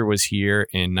glacier was here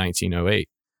in 1908.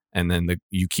 And then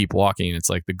you keep walking, and it's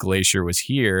like the glacier was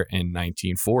here in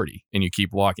 1940, and you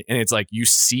keep walking, and it's like you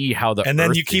see how the And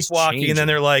then Earth you keep is walking, and then changing.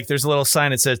 they're like, there's a little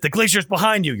sign that says, the glacier's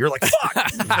behind you. You're like, fuck.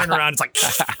 You turn around, it's like,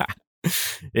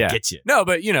 yeah, gets you. no,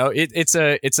 but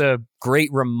it's a great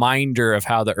reminder of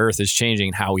how the Earth is changing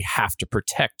and how we have to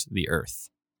protect the Earth.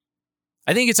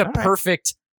 I think it's a All right.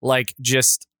 perfect like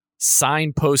just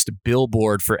signpost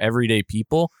billboard for everyday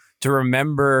people to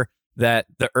remember that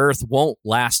the Earth won't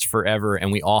last forever,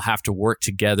 and we all have to work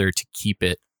together to keep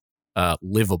it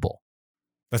livable.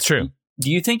 That's true. Do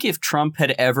you think if Trump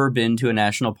had ever been to a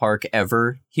national park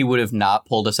ever, he would have not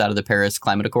pulled us out of the Paris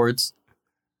Climate Accords?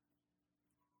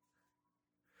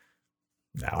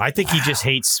 No, I think he just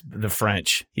hates the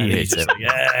French. He hates it.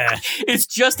 Yeah. It's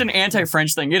just an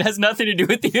anti-French thing. It has nothing to do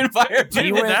with the environment.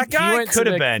 He went- That guy went to could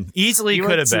have the- been. Easily he could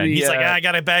went have to been. the, He's like, I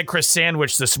got a bad Chris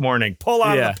sandwich this morning. Pull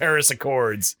out Yeah. of the Paris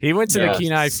Accords. He went to Yeah. the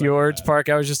Kenai Fjords Park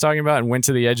I was just talking about, and went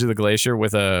to the edge of the glacier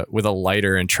with a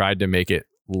lighter and tried to make it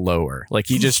lower. Like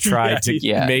he just tried to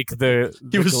Yeah. make the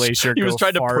glacier. He was go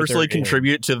trying to farther personally in.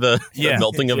 contribute to the Yeah.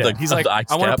 melting of Yeah. the He's of like, the ice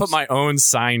I want to caps. put my own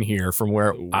sign here from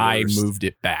where I Worst. moved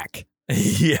it back.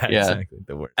 Yeah, Yeah. exactly.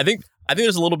 The word. I think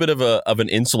there's a little bit of an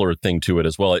insular thing to it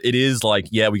as well. It is like,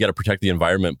 yeah, we got to protect the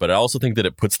environment, but I also think that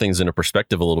it puts things into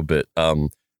perspective a little bit.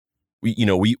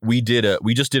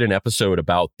 We just did an episode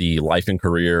about the life and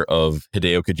career of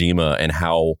Hideo Kojima and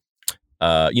how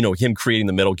him creating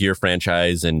the Metal Gear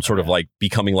franchise and sort of like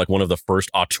becoming like one of the first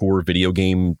auteur video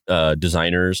game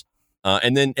designers,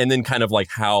 and then kind of like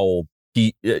how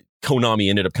Konami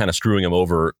ended up kind of screwing him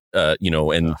over,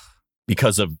 and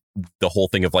because of the whole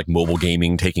thing of like mobile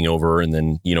gaming taking over, and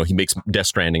then he makes Death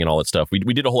Stranding and all that stuff.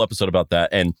 We did a whole episode about that,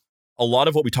 and a lot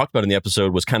of what we talked about in the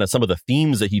episode was kind of some of the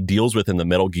themes that he deals with in the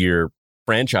Metal Gear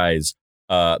franchise,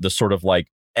 the sort of like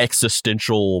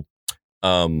existential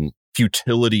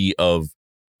futility of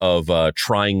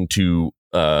trying to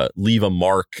leave a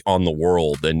mark on the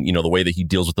world, and the way that he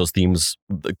deals with those themes,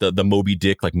 the Moby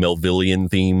Dick, like Melvillian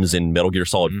themes in Metal Gear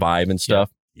Solid 5 and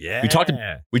stuff. Yeah. We talked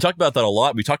about that a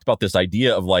lot. We talked about this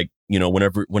idea of like,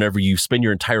 whenever you spend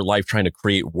your entire life trying to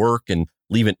create work and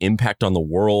leave an impact on the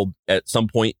world, at some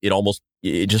point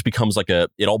it just becomes like it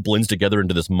all blends together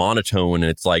into this monotone,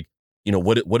 and it's like,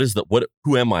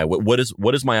 who am I? What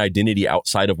is my identity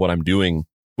outside of what I'm doing?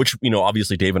 Which,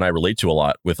 obviously Dave and I relate to a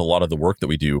lot with a lot of the work that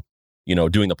we do,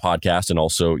 doing the podcast. And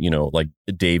also, like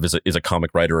Dave is a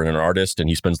comic writer and an artist, and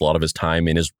he spends a lot of his time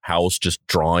in his house just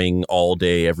drawing all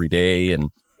day, every day. And,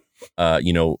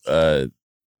 and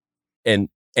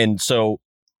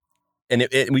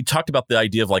we talked about the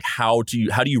idea of like, how do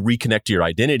you reconnect to your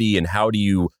identity, and how do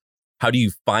you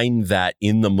find that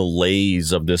in the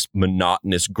malaise of this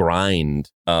monotonous grind?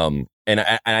 And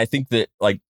I think that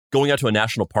like, going out to a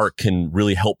national park can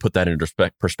really help put that into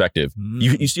perspective.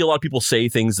 You see a lot of people say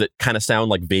things that kind of sound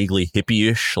like vaguely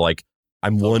hippie-ish, like I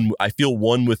feel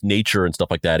one with nature and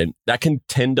stuff like that. And that can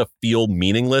tend to feel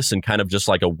meaningless and kind of just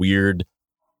like a weird,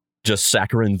 just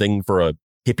saccharine thing for a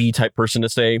hippie type person to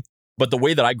say. But the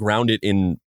way that I ground it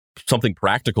in something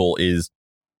practical is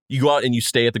you go out and you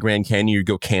stay at the Grand Canyon, you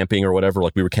go camping or whatever.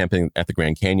 Like we were camping at the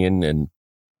Grand Canyon, and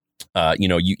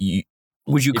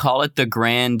would you call it the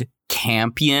Grand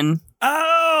Campion?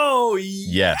 Oh,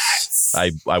 yes.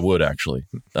 I would actually.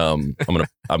 I'm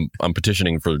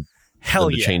petitioning for them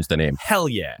to change the name. Hell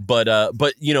yeah. But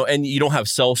and you don't have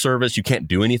cell service. You can't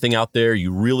do anything out there.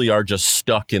 You really are just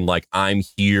stuck in like, I'm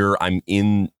here.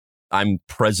 I'm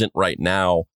present right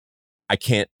now. I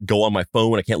can't go on my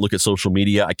phone. I can't look at social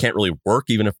media. I can't really work.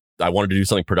 Even if I wanted to do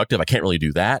something productive, I can't really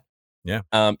do that. Yeah.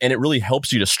 And it really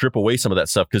helps you to strip away some of that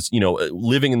stuff, because,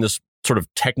 living in this sort of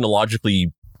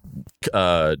technologically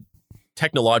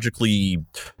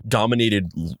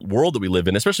dominated world that we live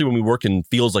in, especially when we work in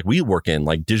fields like we work in,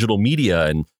 like digital media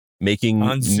and making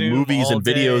movies and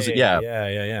videos. Day.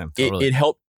 Yeah. Totally. It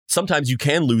helped. Sometimes you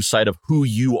can lose sight of who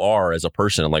you are as a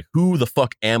person. And like, who the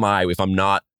fuck am I if I'm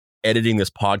not editing this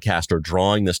podcast or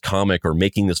drawing this comic or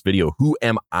making this video? Who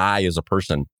am I as a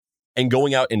person? And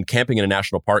going out and camping in a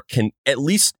national park can, at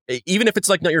least, even if it's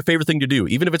like not your favorite thing to do,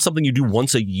 even if it's something you do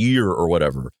once a year or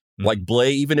whatever, like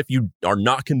Blay, even if you are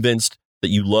not convinced that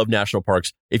you love national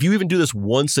parks, if you even do this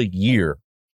once a year,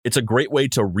 it's a great way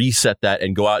to reset that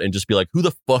and go out and just be like, who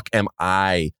the fuck am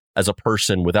I as a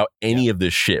person without any of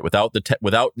this shit, without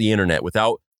the internet,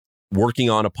 without working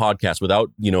on a podcast,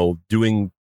 without,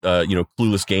 doing,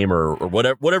 Clueless Gamer or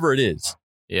whatever it is.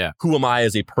 Yeah. Who am I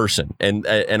as a person? And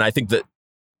I think that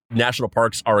national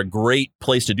parks are a great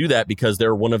place to do that, because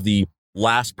they're one of the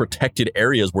last protected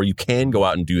areas where you can go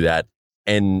out and do that.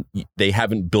 And they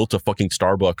haven't built a fucking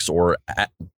Starbucks or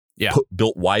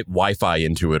built Wi-Fi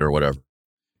into it or whatever.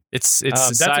 It's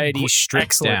society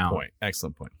stripped down.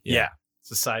 Excellent point. Yeah.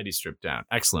 Society stripped down.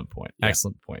 Excellent point. Yeah.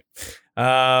 Excellent point.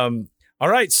 All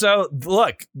right. So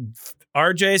look,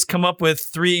 RJ's come up with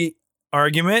 3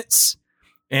 arguments.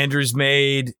 Andrew's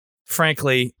made,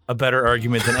 frankly, a better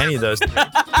argument than any of those 3.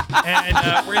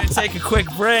 And we're going to take a quick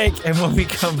break. And when we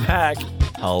come back,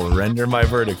 I'll render my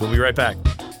verdict. We'll be right back.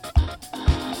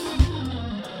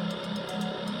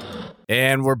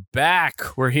 And we're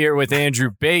back. We're here with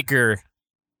Andrew Baker.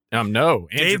 Andrew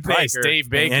Price. Baker Dave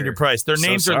Baker. and Andrew Price. Their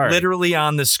names are literally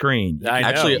on the screen. I know.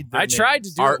 Actually, I tried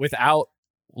to do it without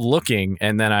looking,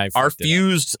 and then our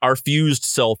fused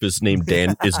self is named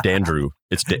Dandrew.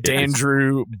 It's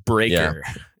Dandrew Breaker.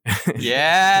 Yeah.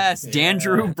 Yes,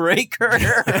 Dandrew Breaker.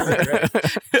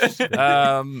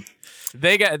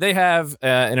 They have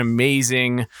an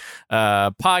amazing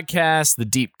podcast, The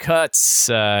Deep Cuts.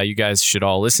 You guys should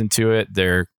all listen to it.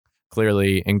 They're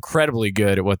clearly incredibly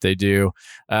good at what they do.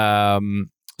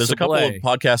 There's a couple of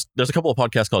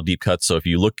podcasts called Deep Cuts. So if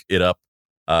you look it up,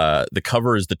 the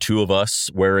cover is the two of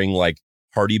us wearing like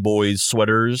Hardy Boys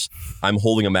sweaters. I'm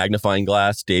holding a magnifying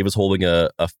glass. Dave is holding a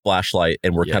flashlight,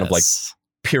 and we're kind of like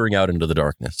peering out into the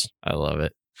darkness. I love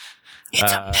it.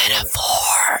 It's a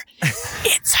metaphor.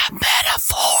 It's a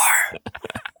metaphor.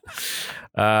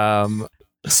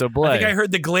 So Blay, I think I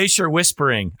heard the glacier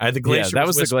whispering. I had the glacier. that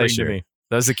was the whispering glacier. to me.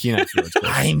 That was the Keenan Fields.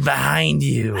 I'm behind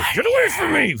you. Get away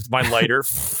from me with my lighter.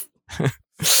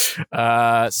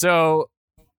 So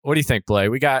what do you think, Blay?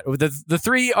 We got the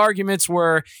three arguments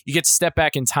were you get to step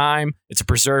back in time. It's a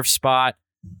preserved spot.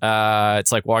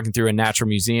 It's like walking through a natural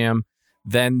museum.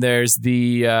 Then there's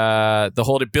the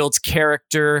whole it builds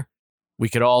character. We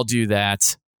could all do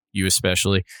that. You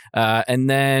especially. And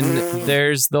then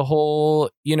there's the whole,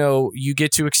 you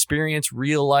get to experience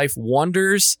real life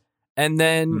wonders. And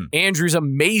then Andrew's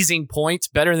amazing point,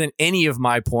 better than any of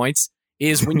my points,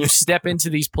 is when you step into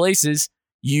these places,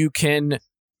 you can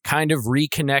kind of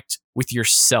reconnect with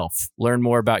yourself, learn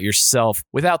more about yourself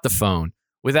without the phone,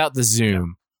 without the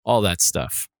Zoom, all that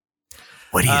stuff.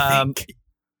 What do you think?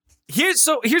 Here's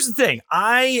the thing.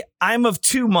 I'm of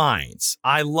two minds.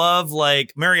 I love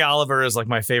Mary Oliver is like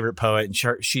my favorite poet, and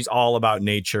she's all about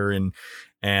nature and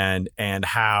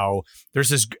how there's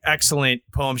this excellent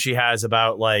poem she has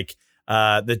about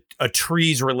a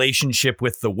tree's relationship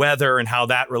with the weather and how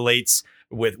that relates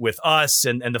with us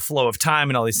and the flow of time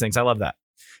and all these things. I love that.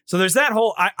 So there's that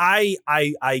whole I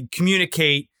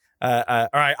communicate or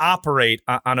I operate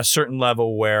on a certain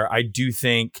level where I do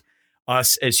think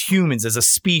us as humans, as a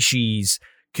species,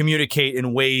 communicate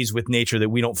in ways with nature that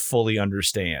we don't fully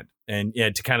understand. And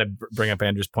to kind of bring up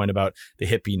Andrew's point about the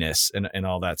hippiness and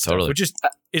all that stuff, which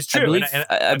is true.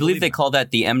 I believe they call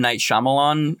that the M. Night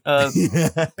Shyamalan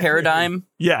paradigm.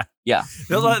 Yeah. Yeah.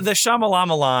 The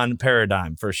Shyamalamalan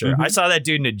paradigm, for sure. I saw that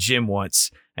dude in a gym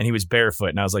once, and he was barefoot,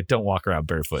 and I was like, don't walk around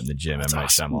barefoot in the gym, M. Night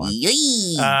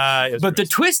Shyamalan. But the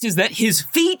twist is that his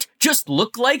feet just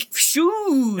look like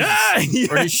shoes.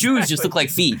 Or his shoes just look like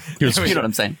feet. You know what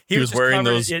I'm saying? He was wearing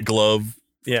those glove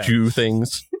shoe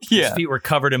things. His feet were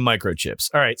covered in microchips.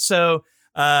 All right. So,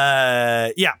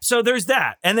 so there's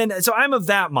that. And then, so I'm of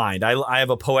that mind. I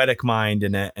have a poetic mind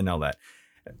and all that.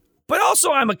 But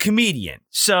also I'm a comedian.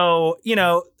 So,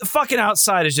 the fucking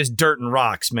outside is just dirt and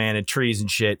rocks, man, and trees and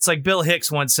shit. It's like Bill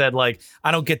Hicks once said,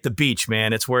 I don't get the beach,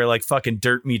 man. It's where fucking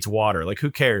dirt meets water.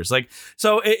 Who cares?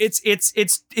 So it's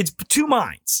two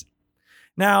minds.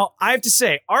 Now, I have to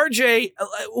say, RJ,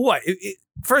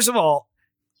 first of all,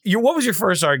 what was your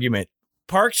first argument?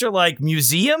 Parks are like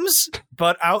museums,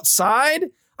 but outside?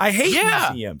 I hate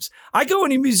museums. I go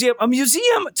in a museum. A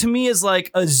museum to me is like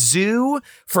a zoo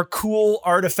for cool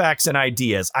artifacts and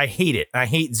ideas. I hate it. I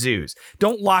hate zoos.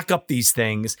 Don't lock up these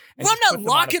things. I'm not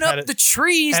locking up the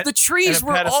trees. The trees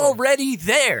were already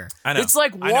there. I know. It's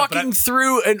like walking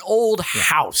through an old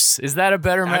house. Is that a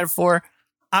better metaphor?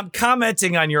 I'm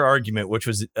commenting on your argument, which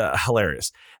was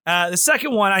hilarious. The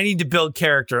second one, I need to build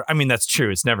character. I mean, that's true.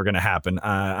 It's never going to happen.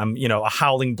 I'm, a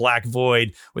howling black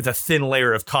void with a thin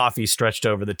layer of coffee stretched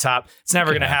over the top. It's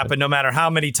never going to happen, no matter how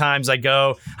many times I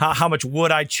go, how much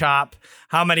wood I chop,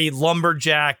 how many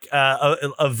lumberjack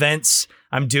events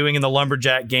I'm doing in the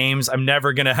lumberjack games. I'm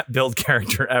never going to build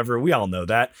character ever. We all know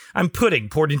that. I'm pudding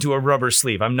poured into a rubber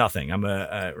sleeve. I'm nothing. And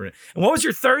what was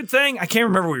your third thing? I can't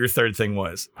remember what your third thing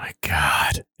was. My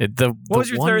God. What was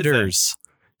your third thing?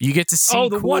 You get to see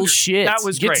cool shit. That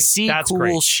was great. You get to see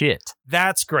cool shit.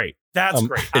 That's great. That's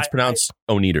great. It's pronounced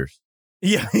Oneaters.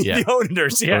 Yeah. The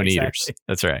Oneaters. Yeah, Oneaters. exactly.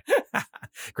 That's right.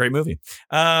 Great movie.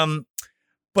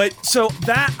 But so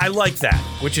that I like that,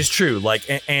 which is true.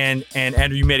 And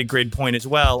Andrew, you made a great point as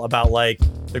well about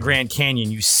the Grand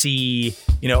Canyon. You see,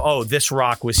 this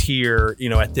rock was here,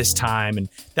 at this time, and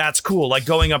that's cool.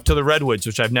 Going up to the Redwoods,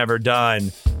 which I've never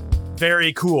done.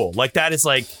 Very cool. That is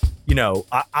I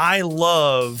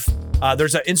love.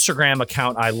 There's an Instagram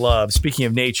account I love. Speaking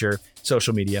of nature,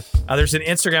 social media. There's an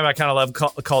Instagram account I love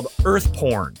called Earth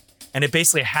Porn, and it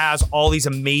basically has all these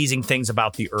amazing things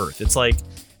about the Earth. It's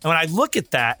and when I look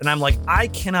at that, and I'm like, I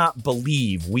cannot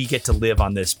believe we get to live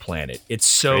on this planet. It's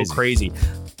so crazy.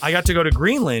 I got to go to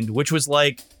Greenland, which was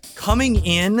coming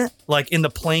in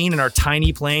the plane, in our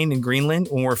tiny plane in Greenland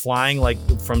when we're flying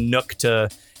from Nuuk to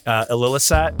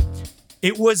Ilulissat.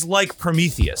 It was like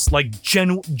Prometheus,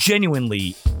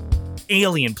 genuinely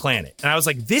alien planet. And I was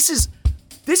like, this is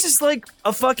like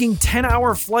a fucking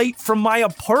 10-hour flight from my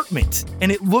apartment.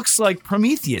 And it looks like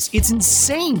Prometheus. It's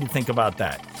insane to think about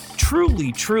that.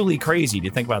 Truly, truly crazy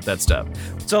to think about that stuff.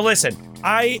 So listen,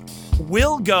 I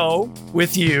will go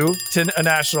with you to a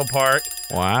national park.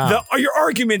 Wow. Your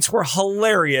arguments were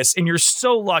hilarious, and you're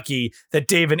so lucky that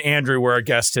Dave and Andrew were our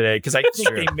guests today because I think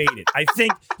they made it. I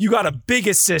think you got a big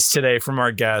assist today from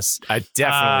our guests. I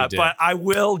definitely did. But I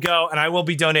will go, and I will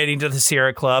be donating to the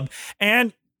Sierra Club.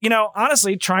 And,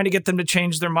 honestly, trying to get them to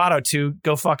change their motto to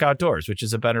go fuck outdoors, which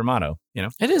is a better motto,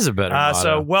 It is a better motto.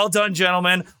 So well done,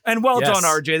 gentlemen. And well Yes. done,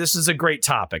 RJ. This is a great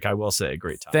topic. I will say a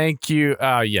great topic. Thank you.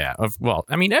 Yeah. Well,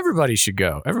 I mean, everybody should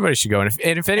go. Everybody should go. And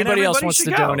if anybody else everybody wants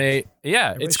should to go. donate,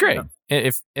 it's great.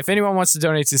 should If anyone wants to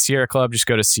donate to Sierra Club, just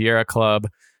go to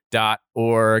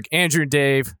sierraclub.org. Andrew and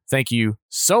Dave, thank you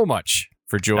so much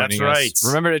for joining That's us. right.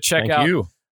 Remember to check Thank out you.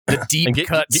 the Deep And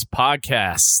Cuts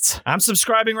podcast. I'm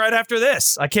subscribing right after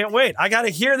this. I can't wait. I got to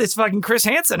hear this fucking Chris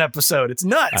Hansen episode. It's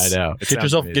nuts. I know. It Get sounds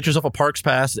yourself amazing. a Parks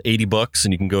Pass, $80,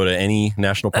 and you can go to any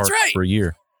national park That's right. for a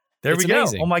year. There It's we go.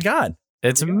 amazing. Oh my God.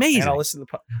 It's amazing. And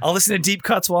I'll listen to Deep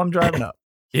Cuts while I'm driving up.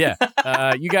 Yeah.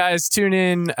 You guys tune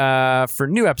in for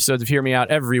new episodes of Hear Me Out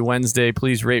every Wednesday.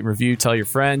 Please rate and review. Tell your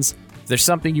friends. If there's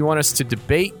something you want us to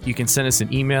debate, you can send us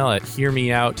an email at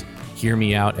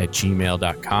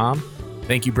hearmeout@gmail.com.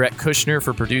 Thank you, Brett Kushner,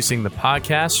 for producing the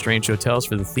podcast, Strange Hotels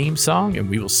for the theme song, and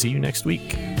we will see you next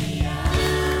week.